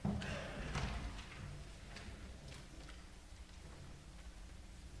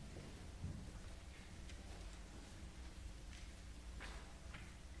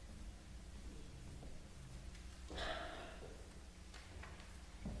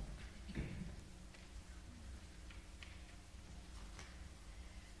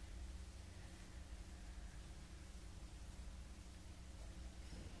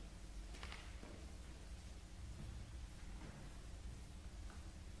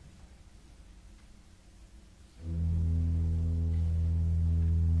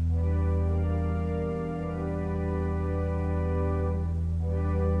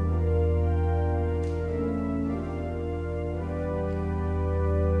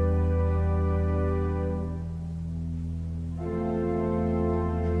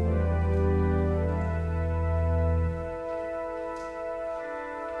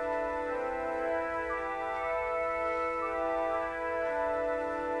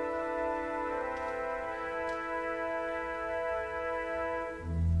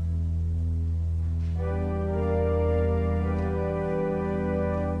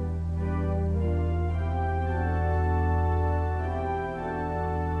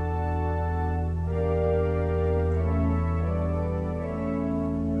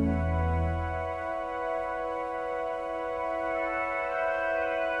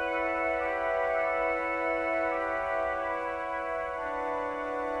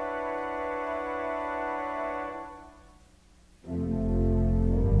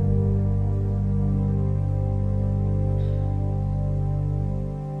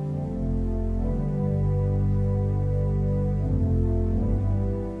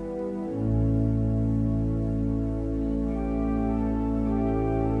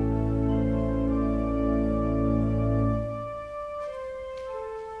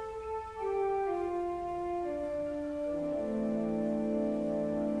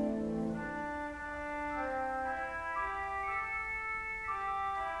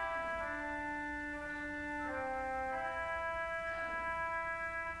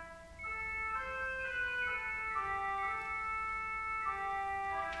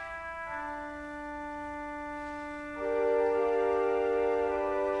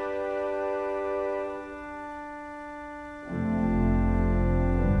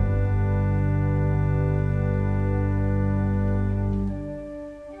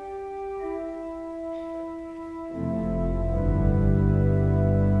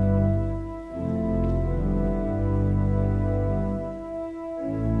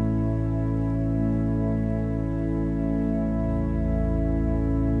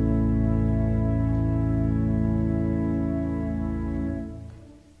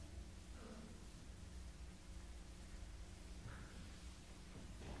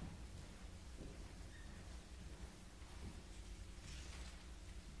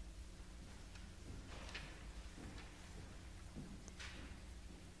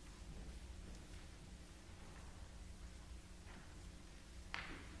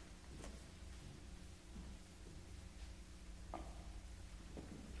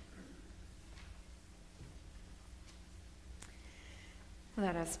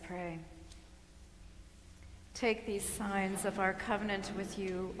 Let us pray. Take these signs of our covenant with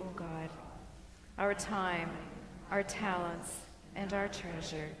you, O God, our time, our talents, and our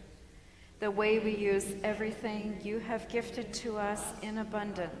treasure, the way we use everything you have gifted to us in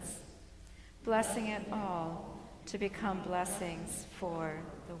abundance, blessing it all to become blessings for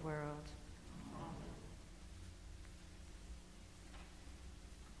the world.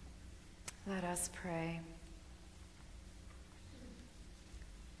 Let us pray.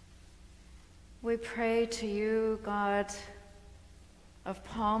 We pray to you, God of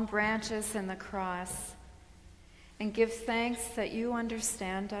palm branches and the cross, and give thanks that you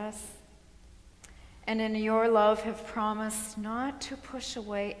understand us, and in your love have promised not to push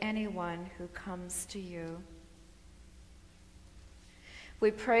away anyone who comes to you. We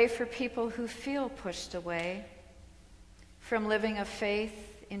pray for people who feel pushed away from living a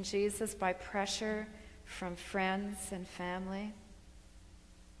faith in Jesus by pressure from friends and family,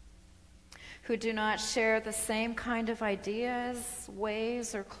 who do not share the same kind of ideas,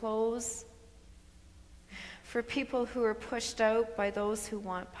 ways, or clothes, for people who are pushed out by those who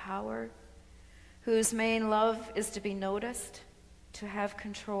want power, whose main love is to be noticed, to have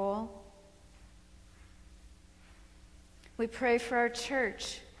control. We pray for our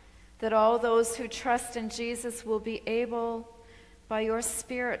church, that all those who trust in Jesus will be able, by your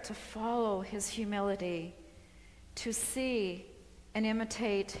Spirit to follow his humility, to see and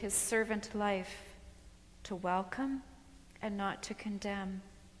imitate his servant life, to welcome and not to condemn.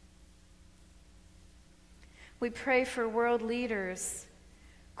 We pray for world leaders,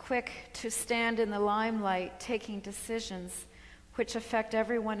 quick to stand in the limelight, taking decisions which affect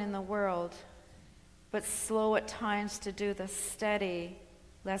everyone in the world, but slow at times to do the steady,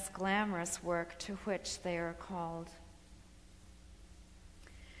 less glamorous work to which they are called.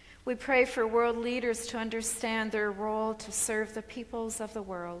 We pray for world leaders to understand their role to serve the peoples of the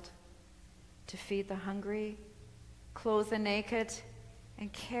world, to feed the hungry, clothe the naked,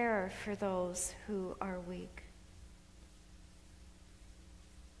 and care for those who are weak.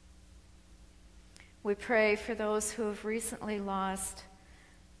 We pray for those who have recently lost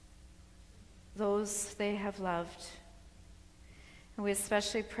those they have loved. And we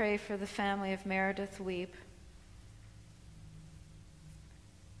especially pray for the family of Meredith Weep,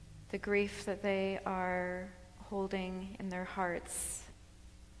 the grief that they are holding in their hearts.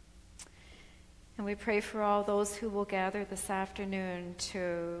 And we pray for all those who will gather this afternoon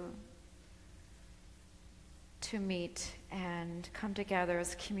to meet and come together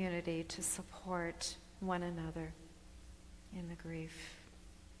as a community to support one another in the grief.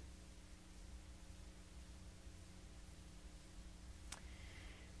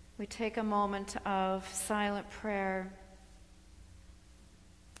 We take a moment of silent prayer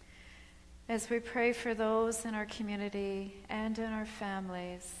as we pray for those in our community and in our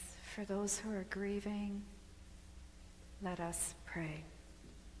families, for those who are grieving. Let us pray.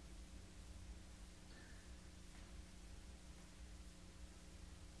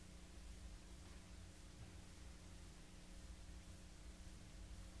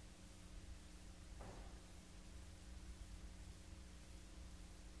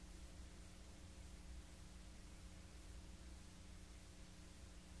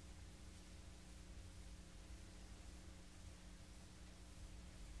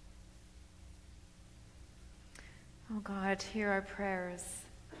 Oh God, hear our prayers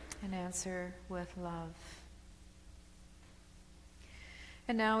and answer with love.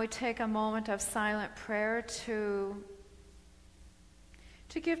 And now we take a moment of silent prayer to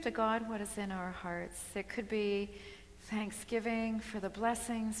give to God what is in our hearts. It could be thanksgiving for the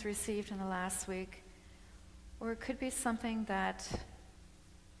blessings received in the last week, or it could be something that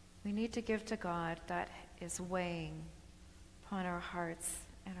we need to give to God that is weighing upon our hearts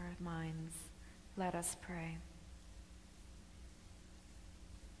and our minds. Let us pray.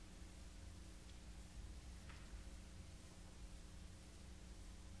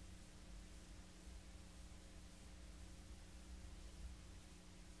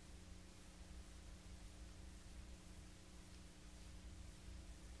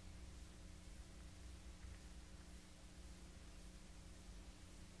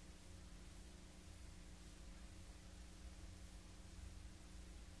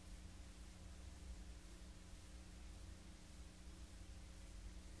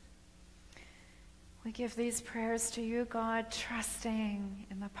 We give these prayers to you, God, trusting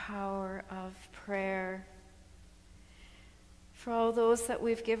in the power of prayer. For all those that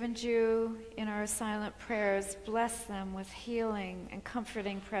we've given you in our silent prayers, bless them with healing and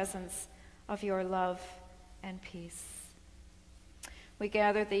comforting presence of your love and peace. We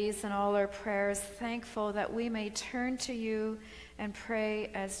gather these in all our prayers, thankful that we may turn to you and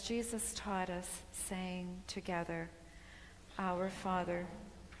pray as Jesus taught us, saying together, Our Father,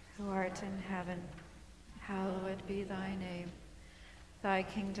 who art in heaven, hallowed be thy name. Thy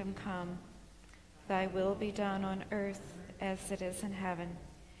kingdom come, thy will be done on earth as it is in heaven.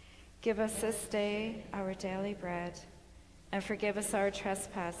 Give us this day our daily bread, and forgive us our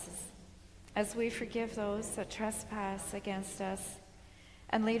trespasses, as we forgive those that trespass against us.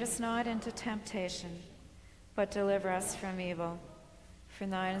 And lead us not into temptation, but deliver us from evil. For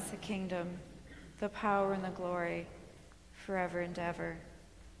thine is the kingdom, the power, and the glory, forever and ever.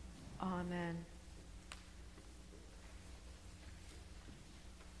 Amen.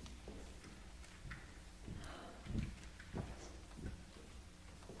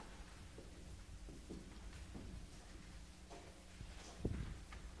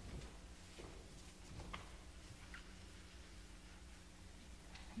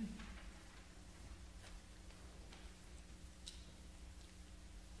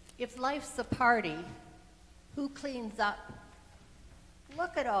 If life's a party, who cleans up?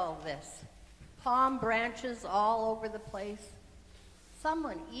 Look at all this. Palm branches all over the place.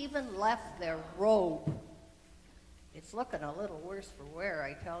 Someone even left their robe. It's looking a little worse for wear,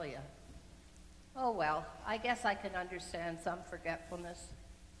 I tell you. Oh well, I guess I can understand some forgetfulness.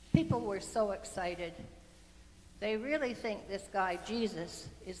 People were so excited. They really think this guy, Jesus,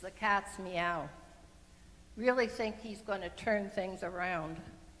 is the cat's meow. Really think he's going to turn things around.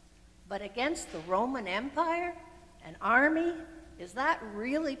 But against the Roman Empire, an army, is that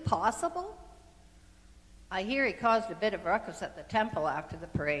really possible? I hear he caused a bit of ruckus at the temple after the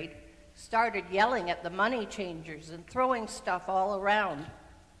parade, started yelling at the money changers and throwing stuff all around.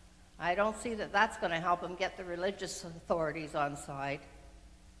 I don't see that that's going to help him get the religious authorities on side.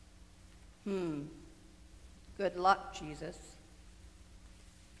 Good luck, Jesus.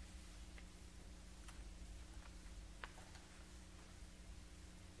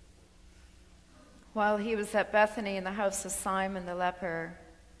 While he was at Bethany in the house of Simon the leper,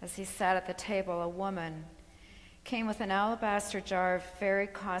 as he sat at the table, a woman came with an alabaster jar of very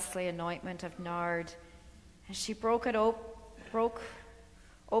costly anointment of nard, and she broke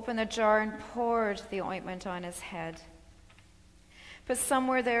open the jar and poured the ointment on his head. But some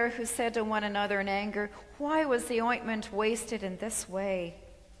were there who said to one another in anger, "Why was the ointment wasted in this way?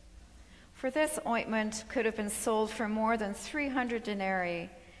 For this ointment could have been sold for more than 300 denarii,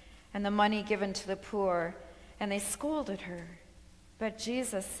 and the money given to the poor." And they scolded her. But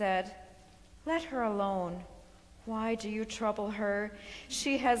Jesus said, "Let her alone. Why do you trouble her?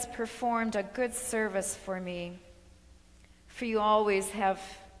 She has performed a good service for me. For you always have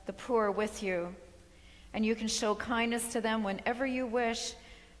the poor with you, and you can show kindness to them whenever you wish,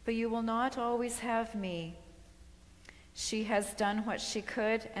 but you will not always have me. She has done what she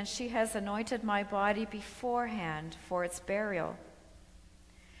could, and she has anointed my body beforehand for its burial.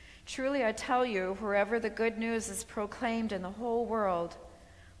 Truly I tell you, wherever the good news is proclaimed in the whole world,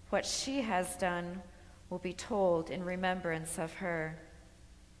 what she has done will be told in remembrance of her."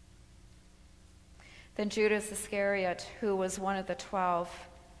 Then Judas Iscariot, who was one of the 12,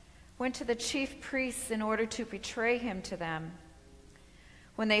 went to the chief priests in order to betray him to them.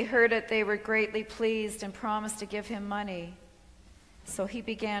 When they heard it, they were greatly pleased and promised to give him money. So he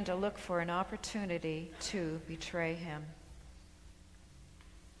began to look for an opportunity to betray him.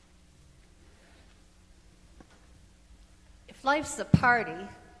 If life's a party,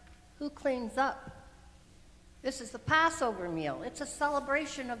 who cleans up? This is the Passover meal. It's a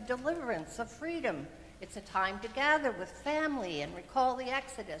celebration of deliverance, of freedom. It's a time to gather with family and recall the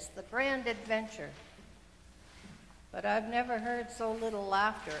Exodus, the grand adventure. But I've never heard so little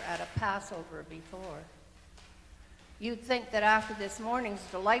laughter at a Passover before. You'd think that after this morning's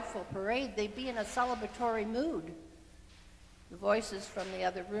delightful parade, they'd be in a celebratory mood. The voices from the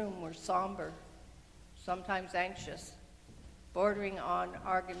other room were somber, sometimes anxious, bordering on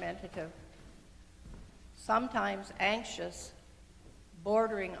argumentative. Sometimes anxious,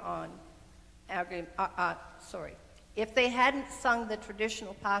 bordering on If they hadn't sung the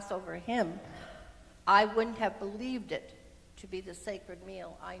traditional Passover hymn, I wouldn't have believed it to be the sacred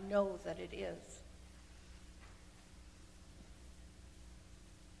meal. I know that it is.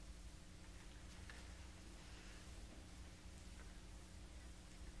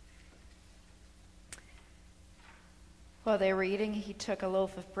 While they were eating, he took a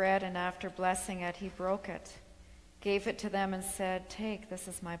loaf of bread, and after blessing it, he broke it, gave it to them, and said, "Take, this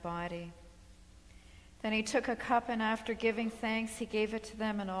is my body." Then he took a cup, and after giving thanks, he gave it to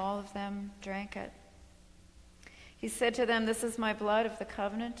them, and all of them drank it. He said to them, "This is my blood of the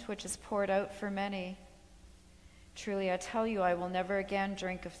covenant, which is poured out for many. Truly, I tell you, I will never again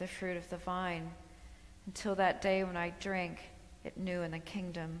drink of the fruit of the vine until that day when I drink it new in the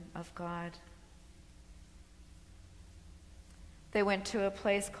kingdom of God." They went to a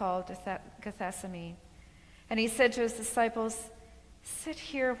place called Gethsemane, and he said to his disciples, "Sit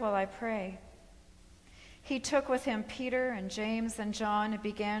here while I pray." He took with him Peter and James and John and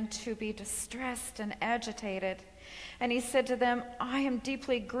began to be distressed and agitated. And he said to them, "I am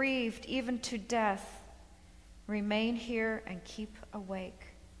deeply grieved, even to death. Remain here and keep awake."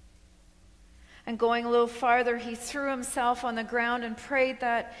 And going a little farther, he threw himself on the ground and prayed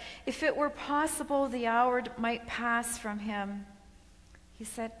that, if it were possible, the hour might pass from him. He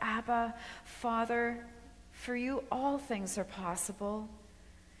said, "Abba, Father, for you all things are possible.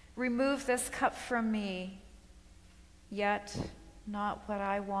 Remove this cup from me, yet not what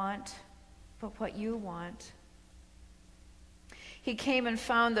I want, but what you want." He came and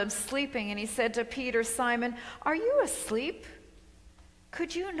found them sleeping, and he said to Peter, "Simon, are you asleep?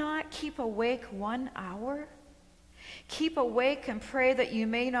 Could you not keep awake 1 hour? Keep awake and pray that you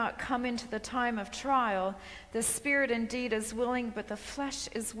may not come into the time of trial. The spirit indeed is willing, but the flesh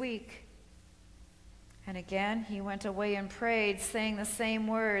is weak." And again he went away and prayed, saying the same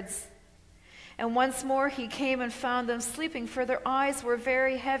words. And once more he came and found them sleeping, for their eyes were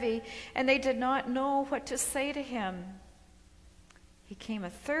very heavy, and they did not know what to say to him. He came a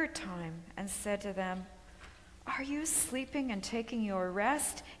third time and said to them, Are you sleeping and taking your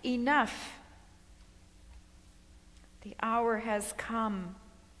rest? Enough. The hour has come.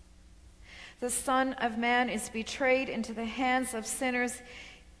 The Son of Man is betrayed into the hands of sinners.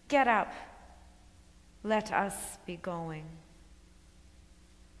 Get up. Let us be going.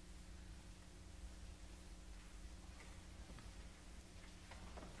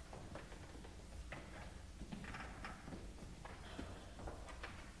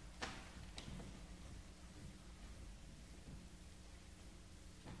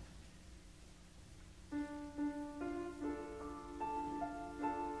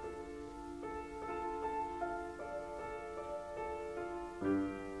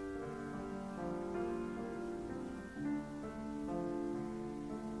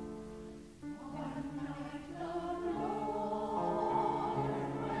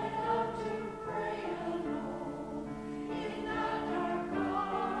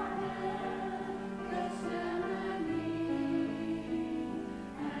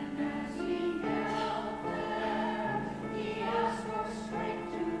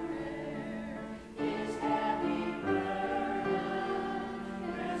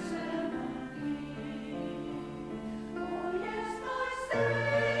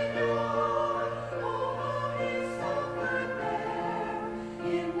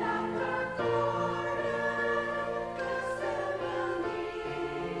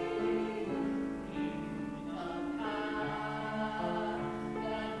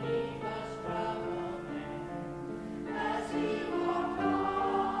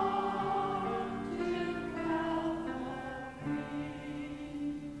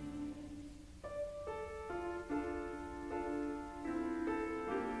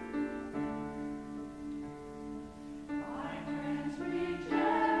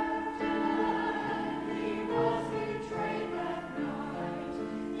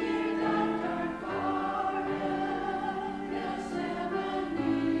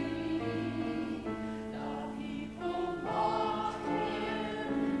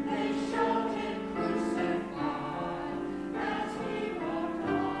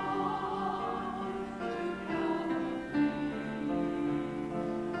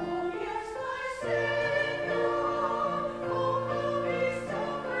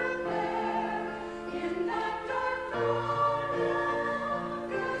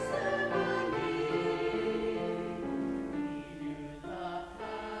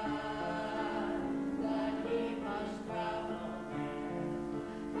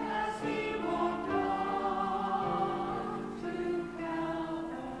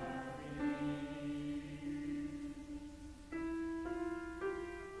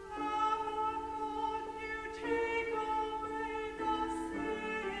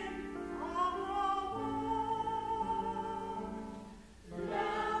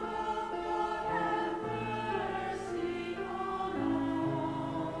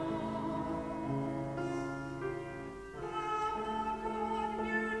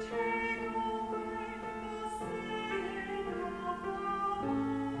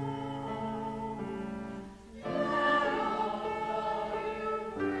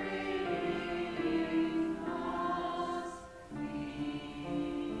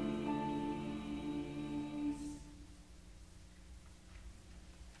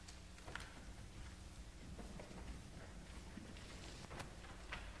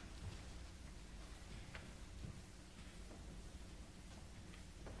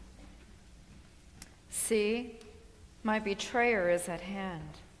 See, my betrayer is at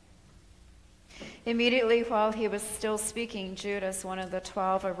hand. Immediately while he was still speaking, Judas, one of the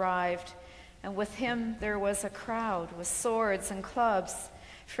 12, arrived, and with him there was a crowd with swords and clubs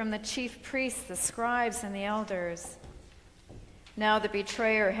from the chief priests, the scribes, and the elders. Now the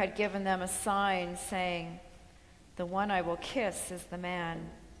betrayer had given them a sign, saying, "The one I will kiss is the man.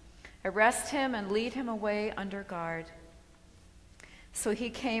 Arrest him and lead him away under guard." So he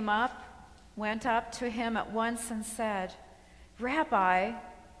went up to him at once and said, "Rabbi,"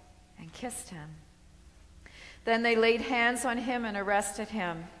 and kissed him. Then they laid hands on him and arrested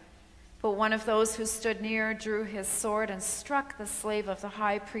him. But one of those who stood near drew his sword and struck the slave of the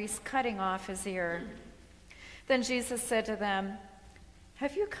high priest, cutting off his ear. Then Jesus said to them,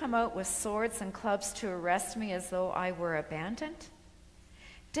 "Have you come out with swords and clubs to arrest me as though I were a bandit?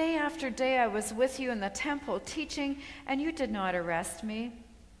 Day after day I was with you in the temple teaching, and you did not arrest me.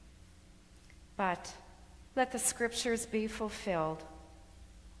 But let the scriptures be fulfilled."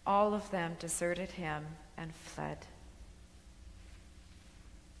 All of them deserted him and fled.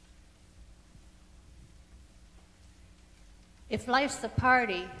 If life's a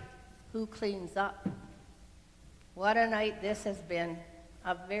party, who cleans up? What a night this has been.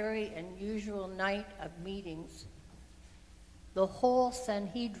 a very unusual night of meetings. The whole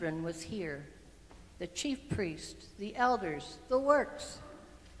Sanhedrin was here, the chief priest, the elders, the works.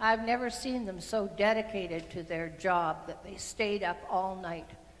 I've never seen them so dedicated to their job that they stayed up all night,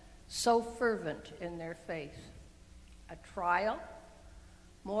 so fervent in their faith. A trial?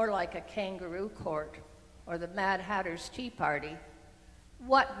 More like a kangaroo court or the Mad Hatter's Tea Party.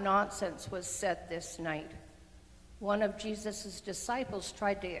 What nonsense was said this night? One of Jesus' disciples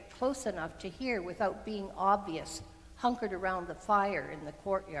tried to get close enough to hear without being obvious, hunkered around the fire in the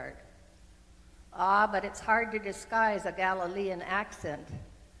courtyard. But it's hard to disguise a Galilean accent.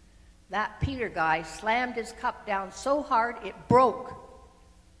 That Peter guy slammed his cup down so hard it broke.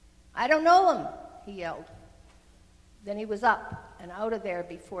 "I don't know him," he yelled. Then he was up and out of there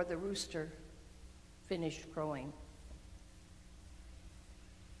before the rooster finished crowing.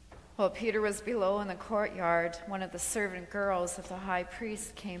 While Peter was below in the courtyard, one of the servant girls of the high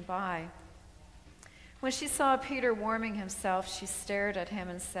priest came by. When she saw Peter warming himself, she stared at him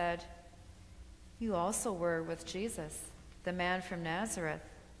and said, "You also were with Jesus, the man from Nazareth."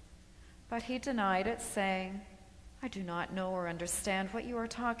 But he denied it, saying, "I do not know or understand what you are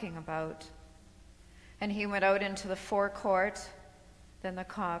talking about." And he went out into the forecourt. Then the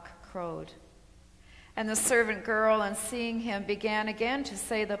cock crowed. And the servant girl, on seeing him, began again to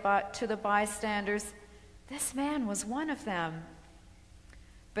say to the bystanders, "This man was one of them."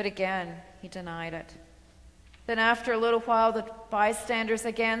 But again he denied it. Then after a little while the bystanders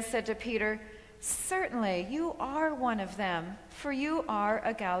again said to Peter, "Certainly you are one of them, for you are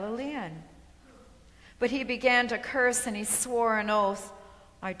a Galilean." But he began to curse, and he swore an oath,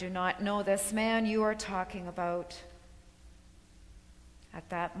 "I do not know this man you are talking about." At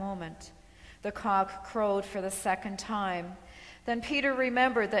that moment the cock crowed for the second time. Then Peter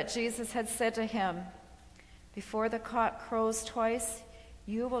remembered that Jesus had said to him, "Before the cock crows twice,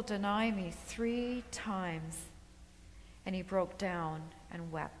 you will deny me 3 times." And he broke down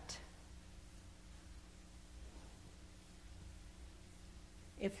and wept.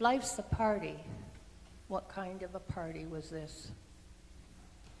 If life's a party, what kind of a party was this?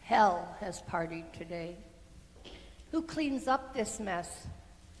 Hell has partied today. Who cleans up this mess?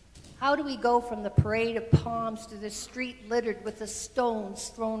 How do we go from the parade of palms to the street littered with the stones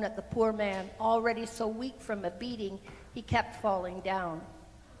thrown at the poor man, already so weak from a beating he kept falling down?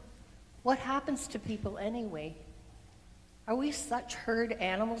 What happens to people anyway? Are we such herd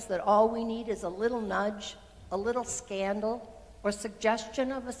animals that all we need is a little nudge, a little scandal, or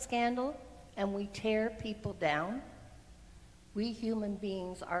suggestion of a scandal, and we tear people down? We human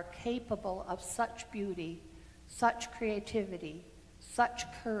beings are capable of such beauty, such creativity,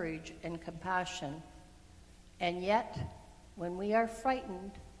 such courage and compassion. And yet, when we are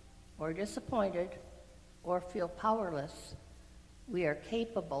frightened or disappointed or feel powerless, we are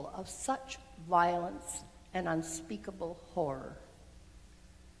capable of such violence and unspeakable horror.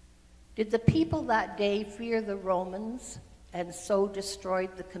 Did the people that day fear the Romans and so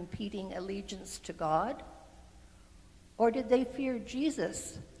destroyed the competing allegiance to God? Or did they fear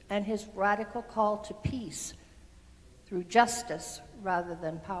Jesus and his radical call to peace through justice rather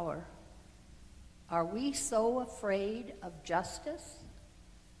than power? Are we so afraid of justice?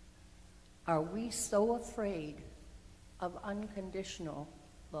 Are we so afraid of unconditional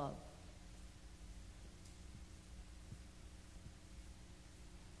love?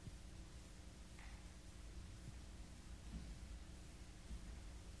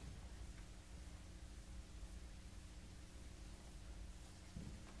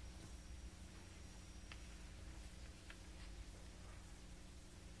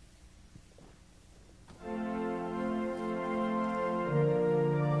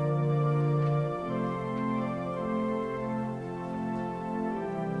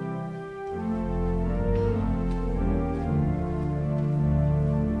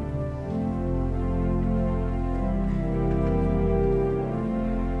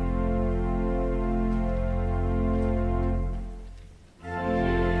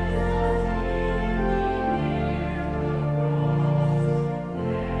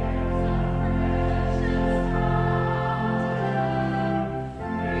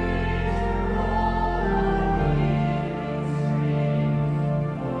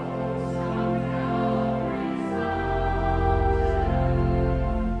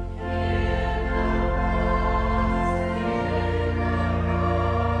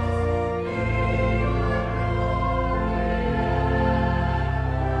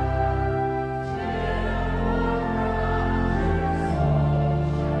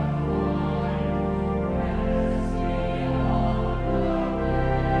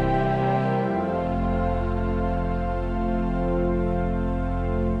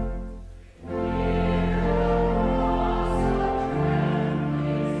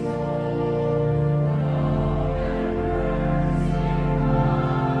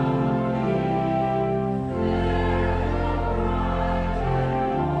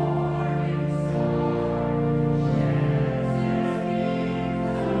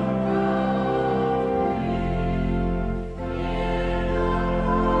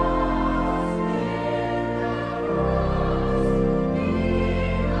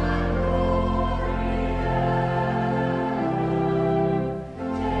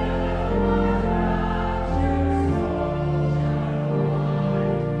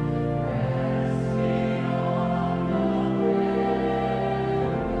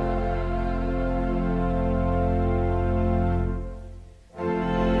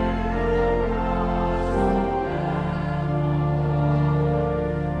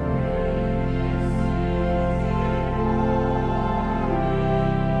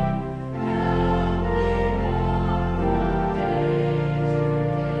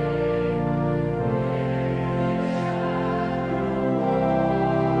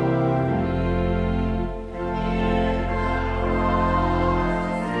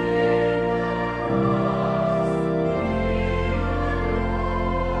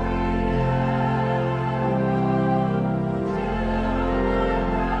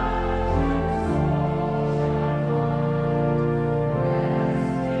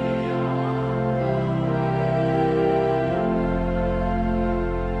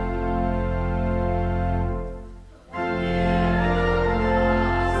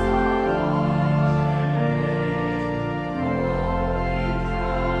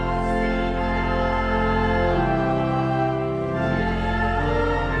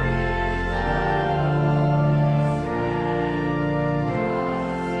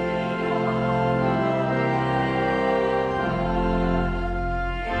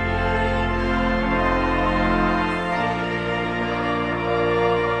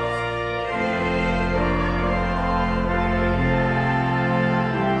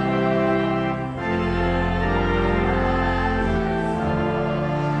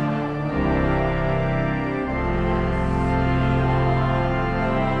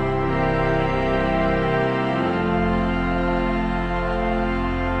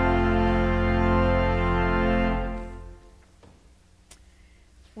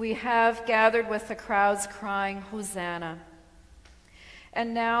 We have gathered with the crowds crying, Hosanna.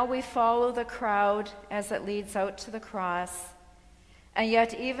 And now we follow the crowd as it leads out to the cross. And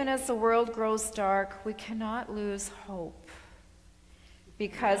yet, even as the world grows dark, we cannot lose hope.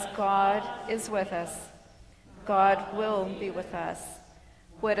 Because God is with us. God will be with us.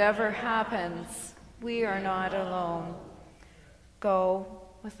 Whatever happens, we are not alone. Go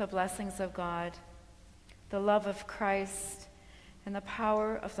with the blessings of God, the love of Christ, and the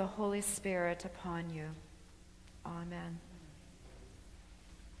power of the Holy Spirit upon you. Amen.